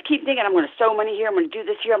 We just keep thinking, I'm going to sow money here, I'm going to do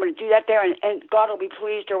this here, I'm going to do that there, and God will be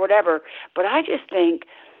pleased or whatever. But I just think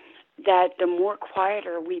that the more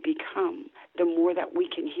quieter we become, the more that we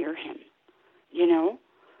can hear him, you know?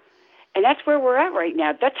 And that's where we're at right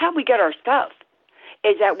now. That's how we get our stuff,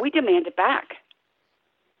 is that we demand it back.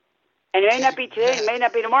 And it may not be today, it may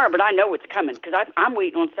not be tomorrow, but I know it's coming because I'm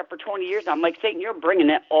waiting on stuff for 20 years. I'm like, Satan, you're bringing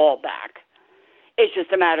it all back. It's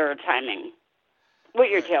just a matter of timing.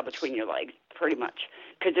 With your tail between your legs, pretty much,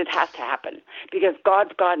 because it has to happen. Because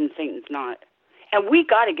God's God and Satan's not. And we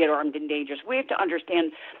got to get armed and dangerous. We have to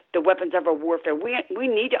understand the weapons of our warfare. We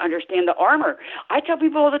need to understand the armor. I tell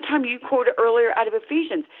people all the time, you quoted earlier out of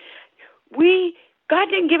Ephesians, God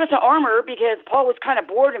didn't give us an armor because Paul was kind of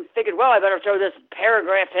bored and figured, well, I better throw this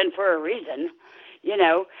paragraph in for a reason, you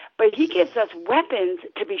know. But he gives us weapons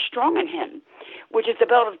to be strong in him, which is the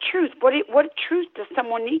belt of truth. What truth does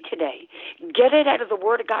someone need today? Get it out of the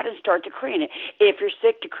Word of God and start decreeing it. If you're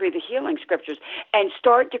sick, decree the healing scriptures and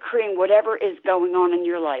start decreeing whatever is going on in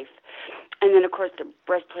your life. And then, of course, the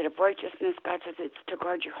breastplate of righteousness, God says it's to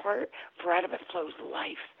guard your heart, for out of it flows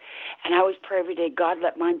life. And I always pray every day, God,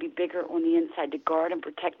 let mine be bigger on the inside to guard and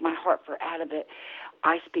protect my heart, for out of it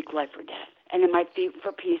I speak life or death. And then my feet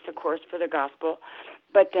for peace, of course, for the gospel.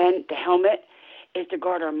 But then the helmet is to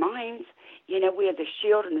guard our minds. You know, we have the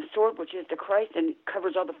shield and the sword, which is the Christ, and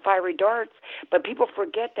covers all the fiery darts. But people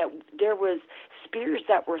forget that there was spears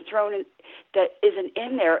that were thrown in, that isn't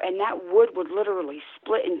in there, and that wood would literally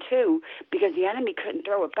split in two because the enemy couldn't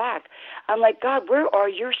throw it back. I'm like, God, where are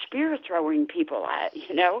your spear-throwing people at,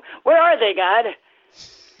 you know? Where are they, God?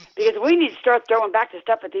 Because we need to start throwing back the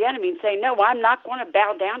stuff at the enemy and saying, no, I'm not going to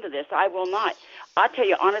bow down to this. I will not. I'll tell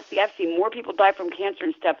you, honestly, I've seen more people die from cancer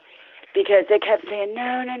and stuff because they kept saying,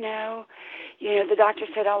 no. You know, the doctor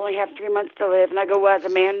said I only have 3 months to live. And I go, well, as a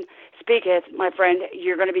man speaketh, my friend,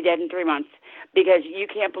 you're going to be dead in 3 months because you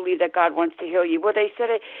can't believe that God wants to heal you. Well, they said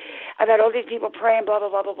it. I've had all these people praying, blah, blah,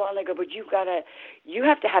 blah, blah, blah. And they go, but you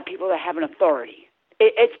have to have people that have an authority.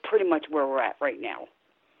 It's pretty much where we're at right now.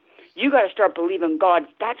 You got to start believing God.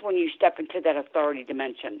 That's when you step into that authority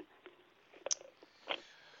dimension.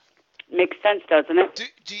 Makes sense, doesn't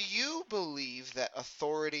it? Do you believe that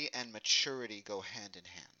authority and maturity go hand in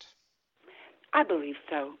hand? I believe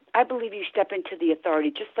so. I believe you step into the authority.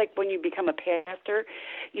 Just like when you become a pastor,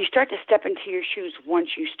 you start to step into your shoes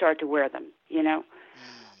once you start to wear them, you know?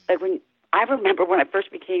 Like I remember when I first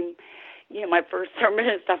became, you know, my first sermon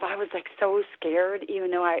and stuff, I was like so scared,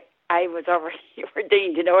 even though I was already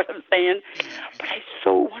ordained, you know what I'm saying? But I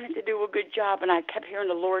so wanted to do a good job, and I kept hearing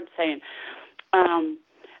the Lord saying,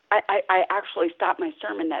 I actually stopped my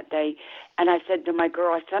sermon that day, and I said to my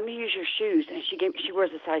girl, I said, let me use your shoes, and she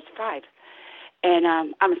wears a size 5. And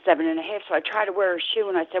I'm a 7.5, so I try to wear a shoe,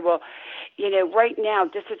 and I said, well, you know, right now,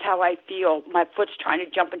 this is how I feel. My foot's trying to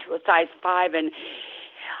jump into a size 5, and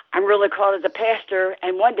I'm really called as a pastor,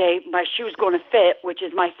 and one day my shoe's going to fit, which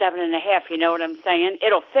is my 7.5, you know what I'm saying?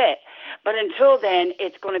 It'll fit. But until then,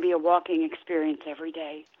 it's going to be a walking experience every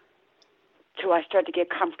day till I start to get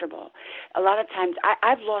comfortable. A lot of times,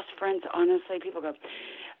 I've lost friends, honestly. People go,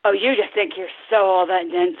 oh, you just think you're so all that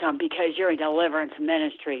and then some because you're in deliverance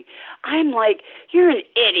ministry. I'm like, you're an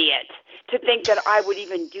idiot to think that I would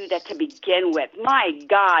even do that to begin with. My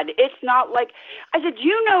God, it's not like, I said,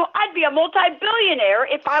 you know, I'd be a multi-billionaire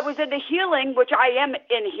if I was into healing, which I am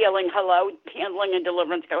in healing. Hello, healing and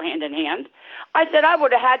deliverance go hand in hand. I said, I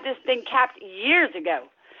would have had this thing capped years ago.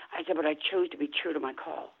 I said, but I chose to be true to my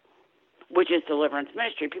call. which is Deliverance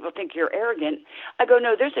Ministry. People think you're arrogant. I go,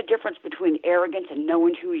 no, there's a difference between arrogance and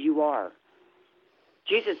knowing who you are.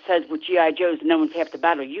 Jesus says with G.I. Joes, no one's half the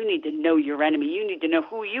battle. You need to know your enemy. You need to know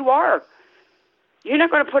who you are. You're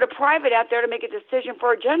not going to put a private out there to make a decision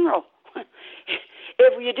for a general.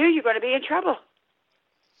 If you do, you're going to be in trouble.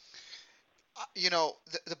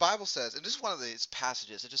 The Bible says, and this is one of these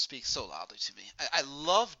passages that just speaks so loudly to me. I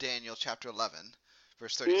love Daniel chapter 11,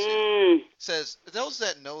 verse 32. It says, those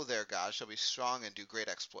that know their God shall be strong and do great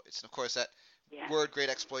exploits. And of course, that word great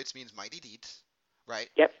exploits means mighty deeds, right?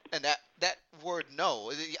 Yep. And that word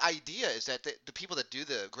know, the idea is that the people that do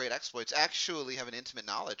the great exploits actually have an intimate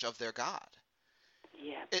knowledge of their God.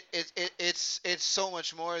 Yeah. It's so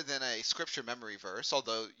much more than a scripture memory verse,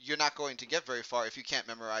 although you're not going to get very far if you can't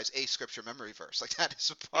memorize a scripture memory verse. Like that is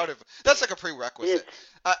a part of that's like a prerequisite.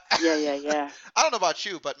 Yeah. I don't know about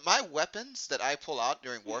you, but my weapons that I pull out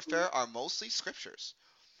during warfare are mostly scriptures.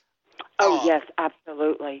 Oh, yes,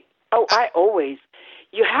 absolutely. Oh,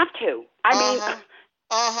 you have to.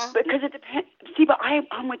 Because it depends. See, but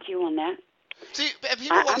I'm with you on that. See, and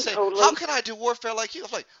people want to say, how can I do warfare like you?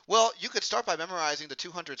 I'm like, well, you could start by memorizing the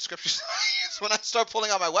 200 scriptures when I start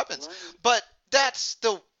pulling out my weapons. Right. But that's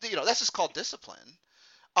that's just called discipline.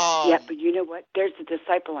 But you know what? There's the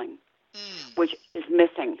discipling, which is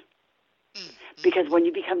missing. Because when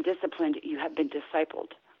you become disciplined, you have been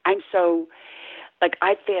discipled.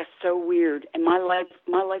 I fast so weird, and my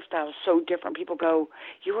lifestyle is so different. People go,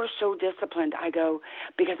 you are so disciplined. I go,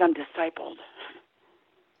 because I'm discipled.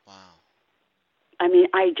 Wow. I mean,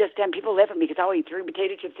 people laugh at me because I'll eat 3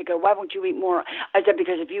 potato chips. They go, why won't you eat more? I said,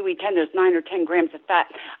 because if you eat 10, there's 9 or 10 grams of fat.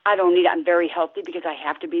 I don't need it. I'm very healthy because I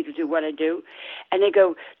have to be to do what I do. And they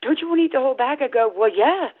go, don't you want to eat the whole bag? I go, well,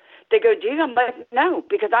 yeah. They go, do you? I'm like, no,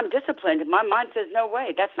 because I'm disciplined. My mind says, no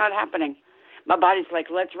way, that's not happening. My body's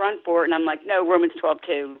like, let's run for it. And I'm like, no, Romans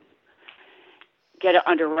 12:2. Get it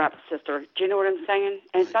under wraps, sister. Do you know what I'm saying?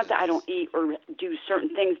 And it's not that I don't eat or do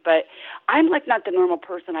certain things, but I'm like not the normal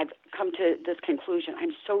person. I've come to this conclusion.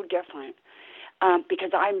 I'm so different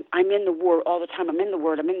because I'm in the Word all the time. I'm in the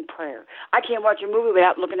Word. I'm in prayer. I can't watch a movie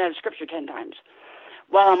without looking at a scripture 10 times.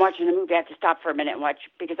 While I'm watching a movie, I have to stop for a minute and watch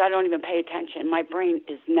because I don't even pay attention. My brain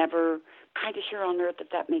is never kind of here on earth,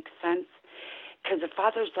 if that makes sense. Because the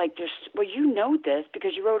Father's like, you know this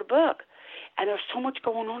because you wrote a book. And there's so much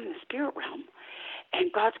going on in the spirit realm.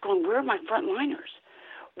 And God's going, where are my frontliners?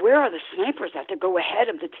 Where are the snipers that go ahead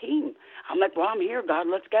of the team? I'm like, well, I'm here, God,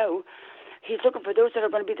 let's go. He's looking for those that are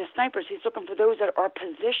going to be the snipers. He's looking for those that are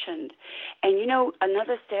positioned. And,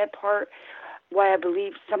 another sad part why I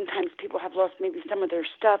believe sometimes people have lost maybe some of their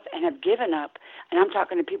stuff and have given up, and I'm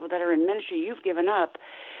talking to people that are in ministry, you've given up,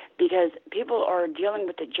 because people are dealing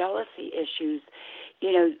with the jealousy issues.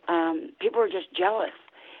 People are just jealous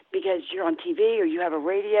because you're on TV or you have a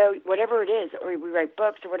radio, whatever it is, or we write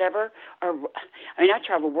books or whatever. I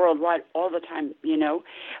travel worldwide all the time,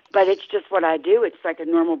 but it's just what I do. It's like a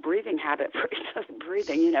normal breathing habit for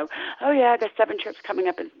breathing, Oh, yeah, I got 7 trips coming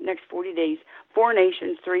up in the next 40 days, 4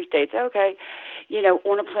 nations, 3 states. Okay,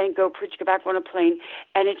 on a plane, go preach, go back on a plane.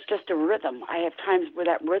 And it's just a rhythm. I have times where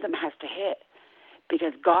that rhythm has to hit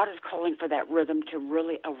because God is calling for that rhythm to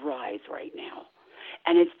really arise right now.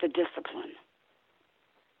 And it's the discipline.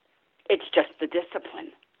 It's just the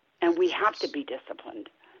discipline, and we have to be disciplined.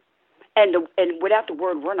 And without the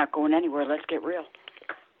word, we're not going anywhere. Let's get real.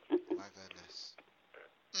 My goodness.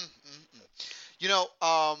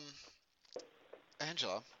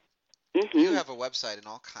 Angela, you have a website and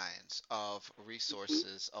all kinds of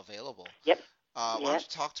resources available. Yep. Why don't you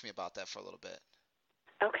talk to me about that for a little bit?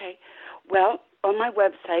 Okay. Well, on my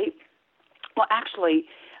website, actually,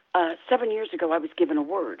 7 years ago, I was given a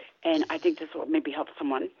word, and I think this will maybe help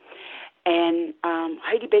someone. And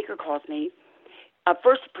Heidi Baker calls me.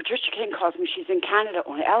 First, Patricia King calls me. She's in Canada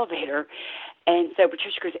on an elevator. And so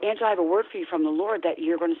Patricia goes, Angela, I have a word for you from the Lord that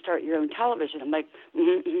you're going to start your own television. I'm like,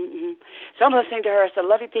 So I'm listening to her. I said,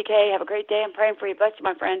 love you, PK. Have a great day. I'm praying for you. Bless you,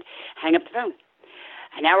 my friend. Hang up the phone.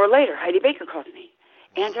 An hour later, Heidi Baker calls me.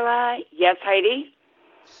 Angela, yes, Heidi.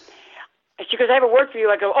 And she goes, I have a word for you.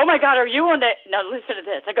 I go, oh, my God, are you on the – now listen to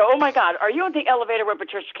this. I go, oh, my God, are you on the elevator with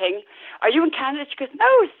Patricia King? Are you in Canada? She goes,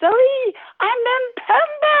 no, silly, I'm in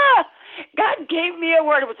Pemba. God gave me a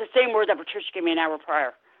word. It was the same word that Patricia gave me an hour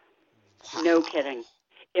prior. Wow. No kidding.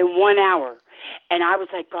 In 1 hour. And I was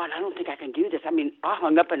like, God, I don't think I can do this. I mean, I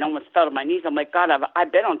hung up and almost fell to my knees. I'm like, God,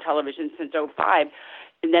 I've been on television since '05,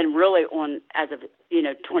 and then really on as of,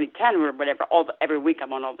 2010 or whatever, every week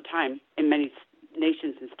I'm on all the time in many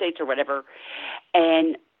nations and states or whatever.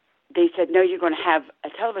 And they said, no, you're going to have a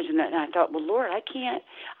television. And I thought, well, Lord, I can't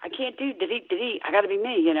do, I got to be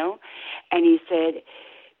me, And he said,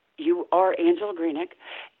 You are Angela Greenig,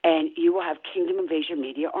 and you will have Kingdom Invasion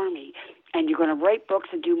Media Army. And you're going to write books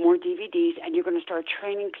and do more DVDs, and you're going to start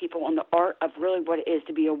training people on the art of really what it is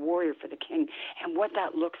to be a warrior for the king and what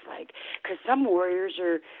that looks like. Because some warriors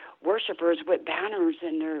are worshipers with banners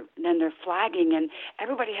and they're flagging, and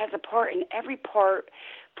everybody has a part, and every part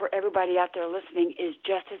for everybody out there listening is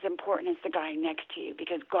just as important as the guy next to you,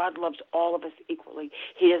 because God loves all of us equally.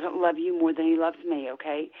 He doesn't love you more than he loves me,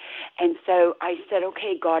 okay? And so I said,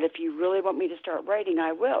 okay, God, if you really want me to start writing,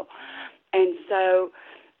 I will. And so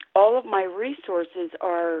all of my resources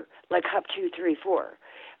are like Hub 2, 3, 4.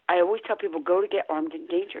 I always tell people, go to Get Armed and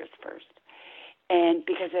Dangerous first. And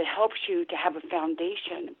because it helps you to have a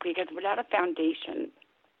foundation, because without a foundation,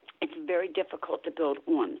 it's very difficult to build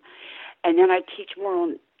on. And then I teach more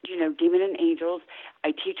on, demon and angels.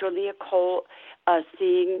 I teach on the occult,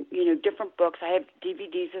 seeing, different books. I have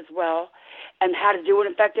DVDs as well, and how to do an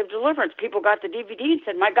effective deliverance. People got the DVD and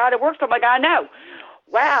said, my God, it works. I'm like, I know.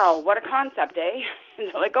 Wow, what a concept, eh?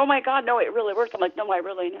 And they're like, oh, my God, no, it really works. I'm like, no, I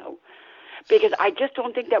really know. Because I just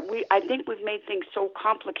don't think that I think we've made things so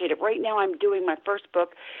complicated. Right now I'm doing my first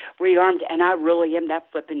book, Rearmed, and I really am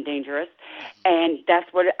that flippin' dangerous. And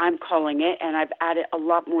that's what I'm calling it, and I've added a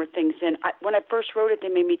lot more things in. When I first wrote it, they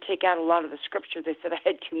made me take out a lot of the scripture. They said I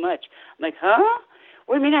had too much. I'm like, huh?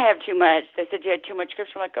 What do you mean I have too much? They said you had too much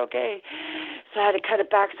scripture. I'm like, okay. So I had to cut it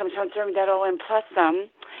back some, so I'm throwing that all in plus some.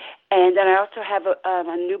 And then I also have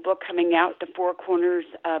a new book coming out, The Four Corners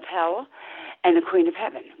of Hell and the Queen of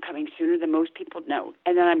Heaven, coming sooner than most people know.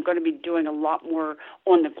 And then I'm going to be doing a lot more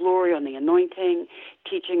on the glory, on the anointing,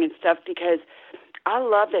 teaching and stuff, because I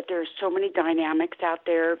love that there's so many dynamics out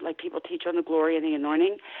there, like people teach on the glory and the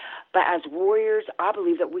anointing. But as warriors, I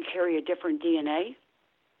believe that we carry a different DNA.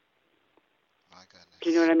 My goodness.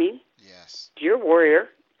 Do you know what I mean? Yes. You're a warrior.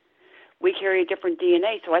 We carry a different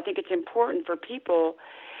DNA. So I think it's important for people.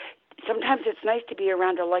 Sometimes it's nice to be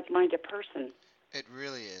around a like-minded person. It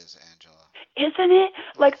really is, Angela. Isn't it?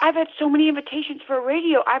 Like, I've had so many invitations for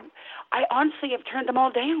radio. I honestly have turned them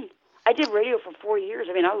all down. I did radio for 4 years.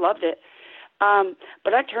 I mean, I loved it.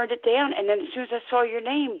 But I turned it down. And then as soon as I saw your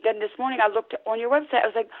name, then this morning I looked on your website. I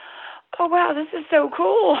was like, oh, wow, this is so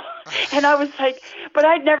cool. And I was like, but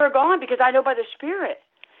I'd never gone because I know by the Spirit.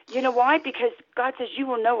 You know why? Because God says you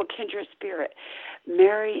will know a kindred spirit.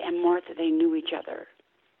 Mary and Martha, they knew each other.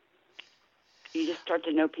 You just start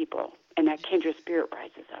to know people, and that kindred spirit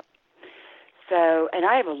rises up. So, and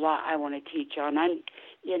I have a lot I want to teach on.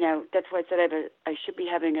 That's why I said I should be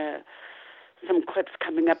having some clips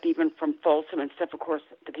coming up even from Folsom and stuff. Of course,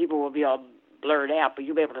 the people will be all blurred out, but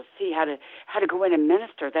you'll be able to see how to go in and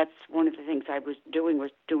minister. That's one of the things I was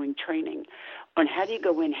doing training on how do you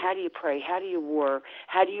go in, how do you pray, how do you war,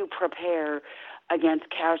 how do you prepare against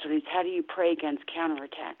casualties, how do you pray against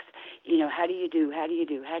counterattacks, how do you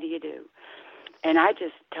do. And I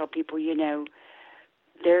just tell people,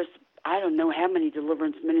 there's, I don't know how many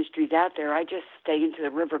deliverance ministries out there. I just stay into the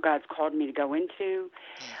river God's called me to go into.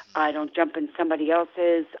 I don't jump in somebody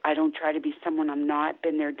else's. I don't try to be someone I'm not.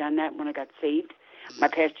 Been there, done that when I got saved. My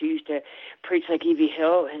pastor used to preach like Evie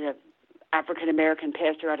Hill, an African-American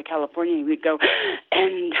pastor out of California. He would go,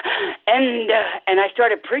 and I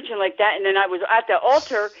started preaching like that. And then I was at the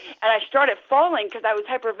altar, and I started falling because I was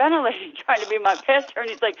hyperventilating, trying to be my pastor. And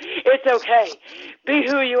he's like, it's okay. Be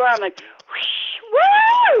who you are. I'm like,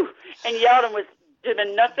 woo! And yelled and was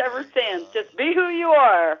been nuts ever since. Just be who you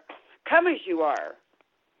are. Come as you are.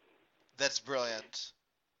 That's brilliant.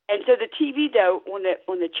 And so the TV, though, on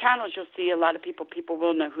the channels, you'll see a lot of people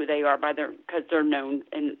will know who they are because they're known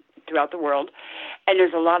throughout the world. And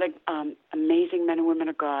there's a lot of amazing men and women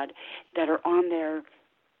of God that are on there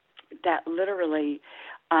that literally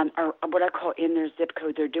are what I call in their zip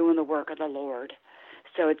code. They're doing the work of the Lord.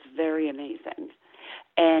 So it's very amazing.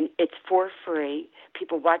 And it's for free.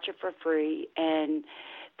 People watch it for free, and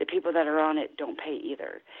the people that are on it don't pay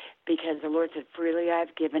either, because the Lord said, freely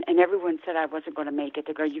I've given. And everyone said I wasn't going to make it.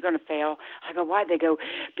 They go, you're going to fail. I go, why? They go,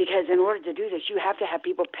 because in order to do this, you have to have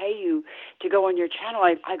people pay you to go on your channel.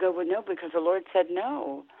 I go, well, no, because the Lord said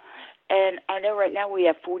no. And I know right now we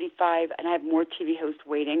have 45, and I have more TV hosts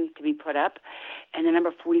waiting to be put up. And the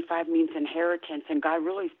number 45 means inheritance. And God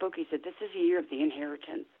really spoke. He said, this is a year of the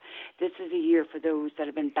inheritance. This is a year for those that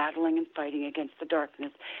have been battling and fighting against the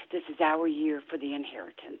darkness. This is our year for the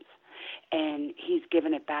inheritance. And he's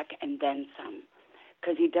given it back and then some.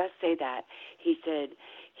 Because he does say that. He said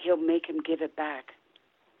he'll make him give it back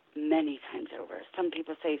many times over. Some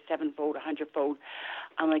people say 7-fold, 100-fold.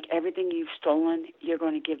 I'm like, everything you've stolen, you're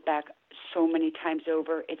going to give back so many times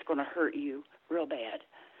over, it's going to hurt you real bad.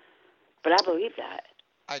 But I believe that.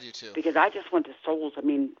 I do too. Because I just want the souls. I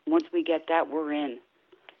mean, once we get that, we're in.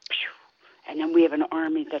 And then we have an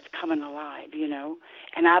army that's coming alive,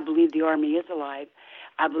 And I believe the army is alive.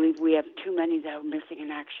 I believe we have too many that are missing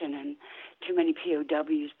in action and too many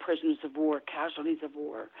POWs, prisoners of war, casualties of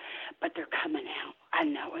war. But they're coming out. I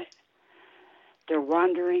know it. They're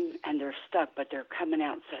wandering and they're stuck, but they're coming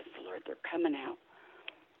out, says the Lord. They're coming out.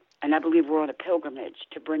 And I believe we're on a pilgrimage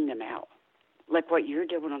to bring them out. Like what you're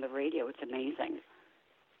doing on the radio. It's amazing.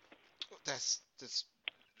 That's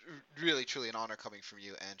really, truly an honor coming from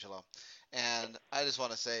you, Angela. And I just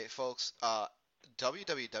want to say, folks,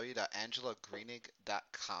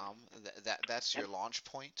 www.angelagreenig.com. That's your launch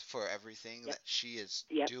point for everything that she is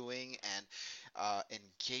doing and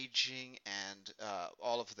engaging, and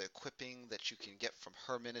all of the equipping that you can get from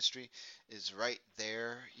her ministry is right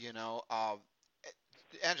there.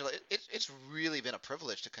 Angela, it's really been a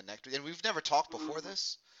privilege to connect with you, and we've never talked before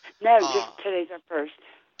this. No, just today's our first.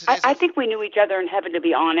 I think we knew each other in heaven, to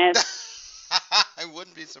be honest. I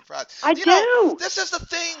wouldn't be surprised. I do. This is the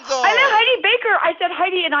thing, though. I know Heidi Baker. I said,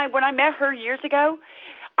 Heidi, and when I met her years ago,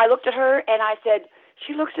 I looked at her and I said,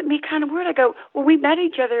 she looks at me kind of weird. I go, well, we met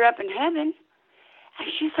each other up in heaven.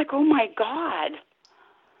 And she's like, oh, my God.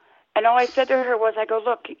 And all I said to her was, I go,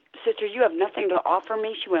 look, sister, you have nothing to offer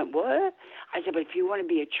me. She went, what? I said, but if you want to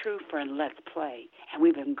be a true friend, let's play. And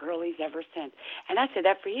we've been girlies ever since. And I said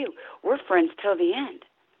that for you. We're friends till the end.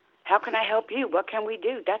 How can I help you? What can we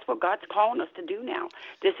do? That's what God's calling us to do now.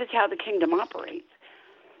 This is how the kingdom operates.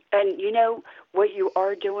 And what you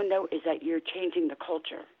are doing, though, is that you're changing the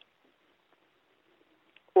culture.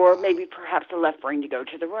 Or maybe perhaps the left brain to go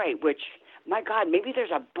to the right, which, my God, maybe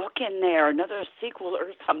there's a book in there, another sequel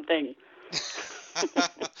or something.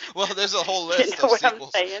 Well, there's a whole list of sequels. I'm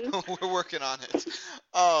saying? We're working on it.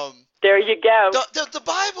 There you go. The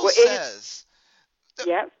Bible says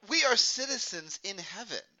that we are citizens in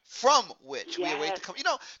heaven, from which we await to come.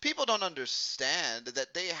 People don't understand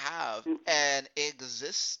that they have an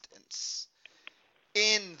existence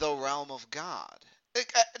in the realm of God.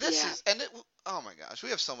 Oh my gosh, we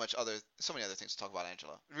have so many other things to talk about,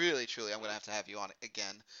 Angela. Really, truly, I'm going to have you on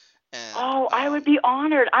again. And, I would be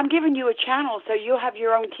honored. I'm giving you a channel, so you'll have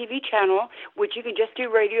your own TV channel, which you can just do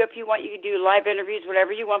radio if you want. You can do live interviews,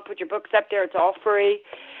 whatever you want. Put your books up there. It's all free.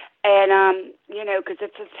 And, because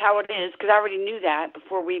it's just how it is, because I already knew that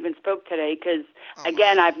before we even spoke today, because,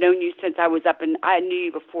 again, I've known you since I was I knew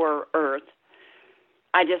you before Earth.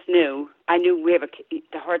 I just knew. I knew we have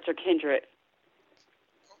the hearts are kindred.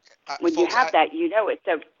 When you have that, you know it.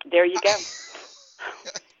 So there you go.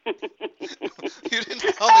 You didn't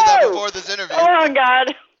tell me that before this interview. Oh, my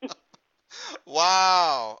God.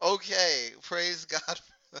 Wow. Okay. Praise God.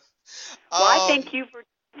 Well, I thank you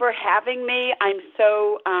for having me. I'm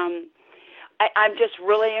so I'm just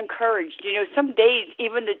really encouraged. Some days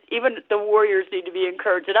even the warriors need to be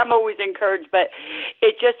encouraged, and I'm always encouraged. But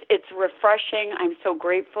it's refreshing. I'm so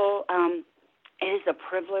grateful. It is a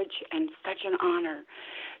privilege and such an honor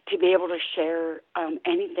to be able to share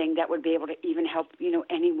anything that would be able to even help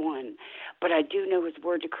anyone. But I do know His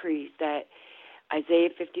Word decrees that Isaiah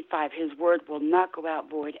 55, His Word will not go out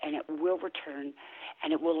void, and it will return,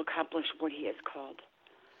 and it will accomplish what He has called.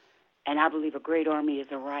 And I believe a great army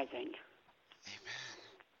is arising. Amen.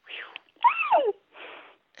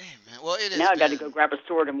 Amen. Well, it is. Now I got to go grab a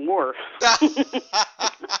sword and war.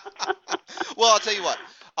 Well, I'll tell you what.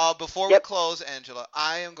 Before we close, Angela,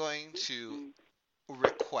 I am going to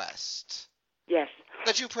request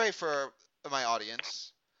that you pray for my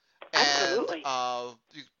audience. Absolutely. And,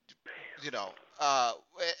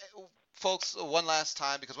 folks, one last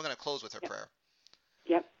time, because we're going to close with her prayer.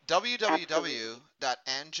 Yep.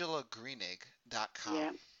 www.angelagreenig.com.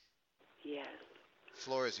 Yep. Yes.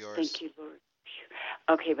 Floor is yours. Thank you, Lord.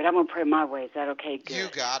 Okay, but I'm going to pray my way. Is that okay? Good. You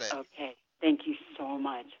got it. Okay. Thank you so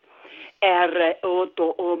much.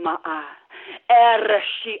 R-O-T-O-M-A.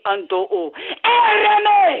 R-Shi-Ando-O.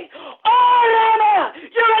 R-M-A. R-M-A.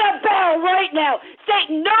 You're going to bow right now.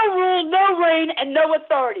 Satan, no rule, no reign, and no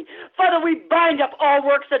authority. Father, we bind up all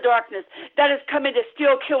works of darkness that has come in to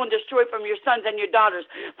steal, kill, and destroy from your sons and your daughters.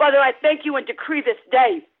 Father, I thank you and decree this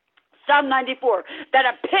day, Psalm 94, that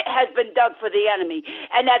a pit has been dug for the enemy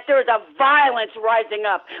and that there is a violence rising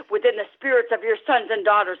up within the spirits of your sons and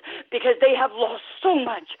daughters because they have lost so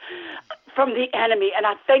much from the enemy. And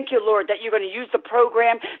I thank you, Lord, that you're going to use the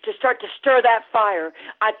program to start to stir that fire.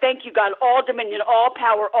 I thank you, God, all dominion, all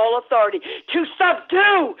power, all authority to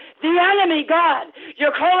subdue the enemy, God.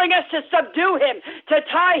 You're calling us to subdue him, to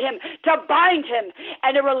tie him, to bind him,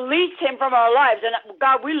 and to release him from our lives. And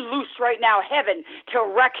God, we loose right now heaven to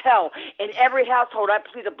wreck hell in every household. I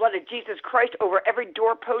plead the blood of Jesus Christ over every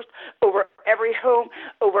doorpost, over every home,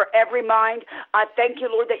 over every mind. I thank you,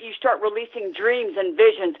 Lord, that you start releasing dreams and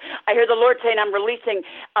visions. I hear the Lord saying I'm releasing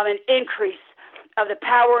an increase of the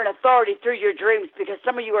power and authority through your dreams, because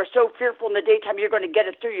some of you are so fearful in the daytime, you're going to get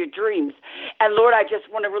it through your dreams. And Lord, I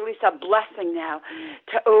just want to release a blessing now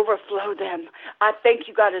to overflow them. I thank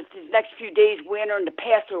you, God, as these next few days we enter into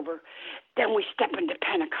Passover, then we step into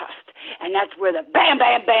Pentecost. And that's where the bam,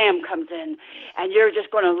 bam, bam comes in. And you're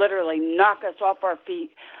just going to literally knock us off our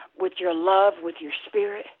feet with your love, with your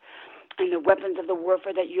spirit, and the weapons of the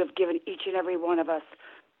warfare that you have given each and every one of us.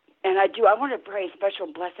 And I want to pray a special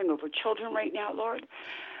blessing over children right now, Lord.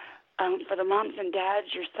 For the moms and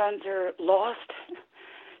dads, your sons are lost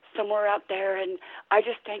somewhere out there. And I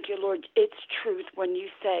just thank you, Lord. It's truth when you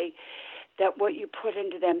say that what you put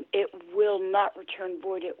into them, it will not return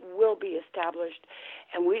void. It will be established.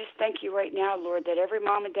 And we just thank you right now, Lord, that every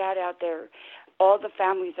mom and dad out there, all the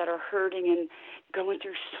families that are hurting and going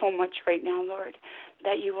through so much right now, Lord,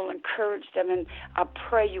 that you will encourage them. And I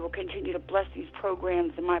pray you will continue to bless these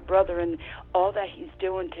programs and my brother and all that he's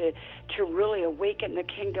doing to really awaken the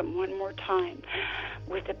kingdom one more time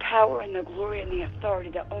with the power and the glory and the authority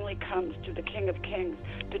that only comes through the King of Kings,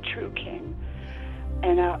 the true King.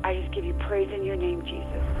 And I just give you praise in your name,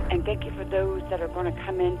 Jesus. And thank you for those that are going to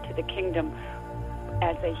come into the kingdom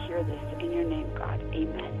as they hear this. In your name, God.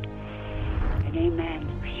 Amen. And amen.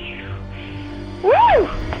 Woo!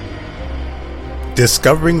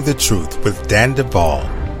 Discovering the Truth with Dan Duvall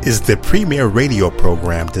is the premier radio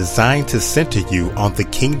program designed to center you on the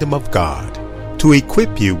kingdom of God, to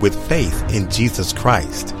equip you with faith in Jesus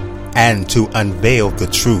Christ, and to unveil the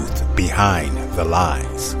truth behind the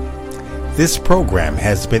lies. This program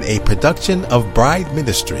has been a production of Bride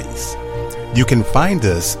Ministries. You can find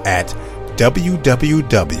us at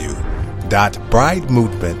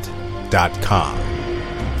www.bridemovement.com.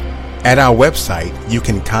 At our website, you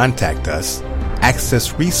can contact us,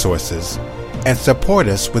 access resources, and support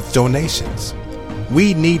us with donations.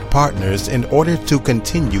 We need partners in order to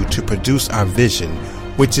continue to produce our vision,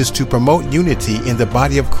 which is to promote unity in the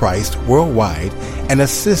body of Christ worldwide and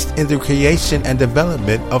assist in the creation and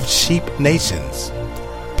development of sheep nations.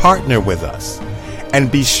 Partner with us and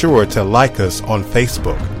be sure to like us on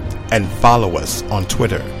Facebook and follow us on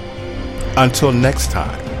Twitter. Until next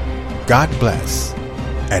time, God bless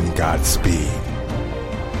and Godspeed.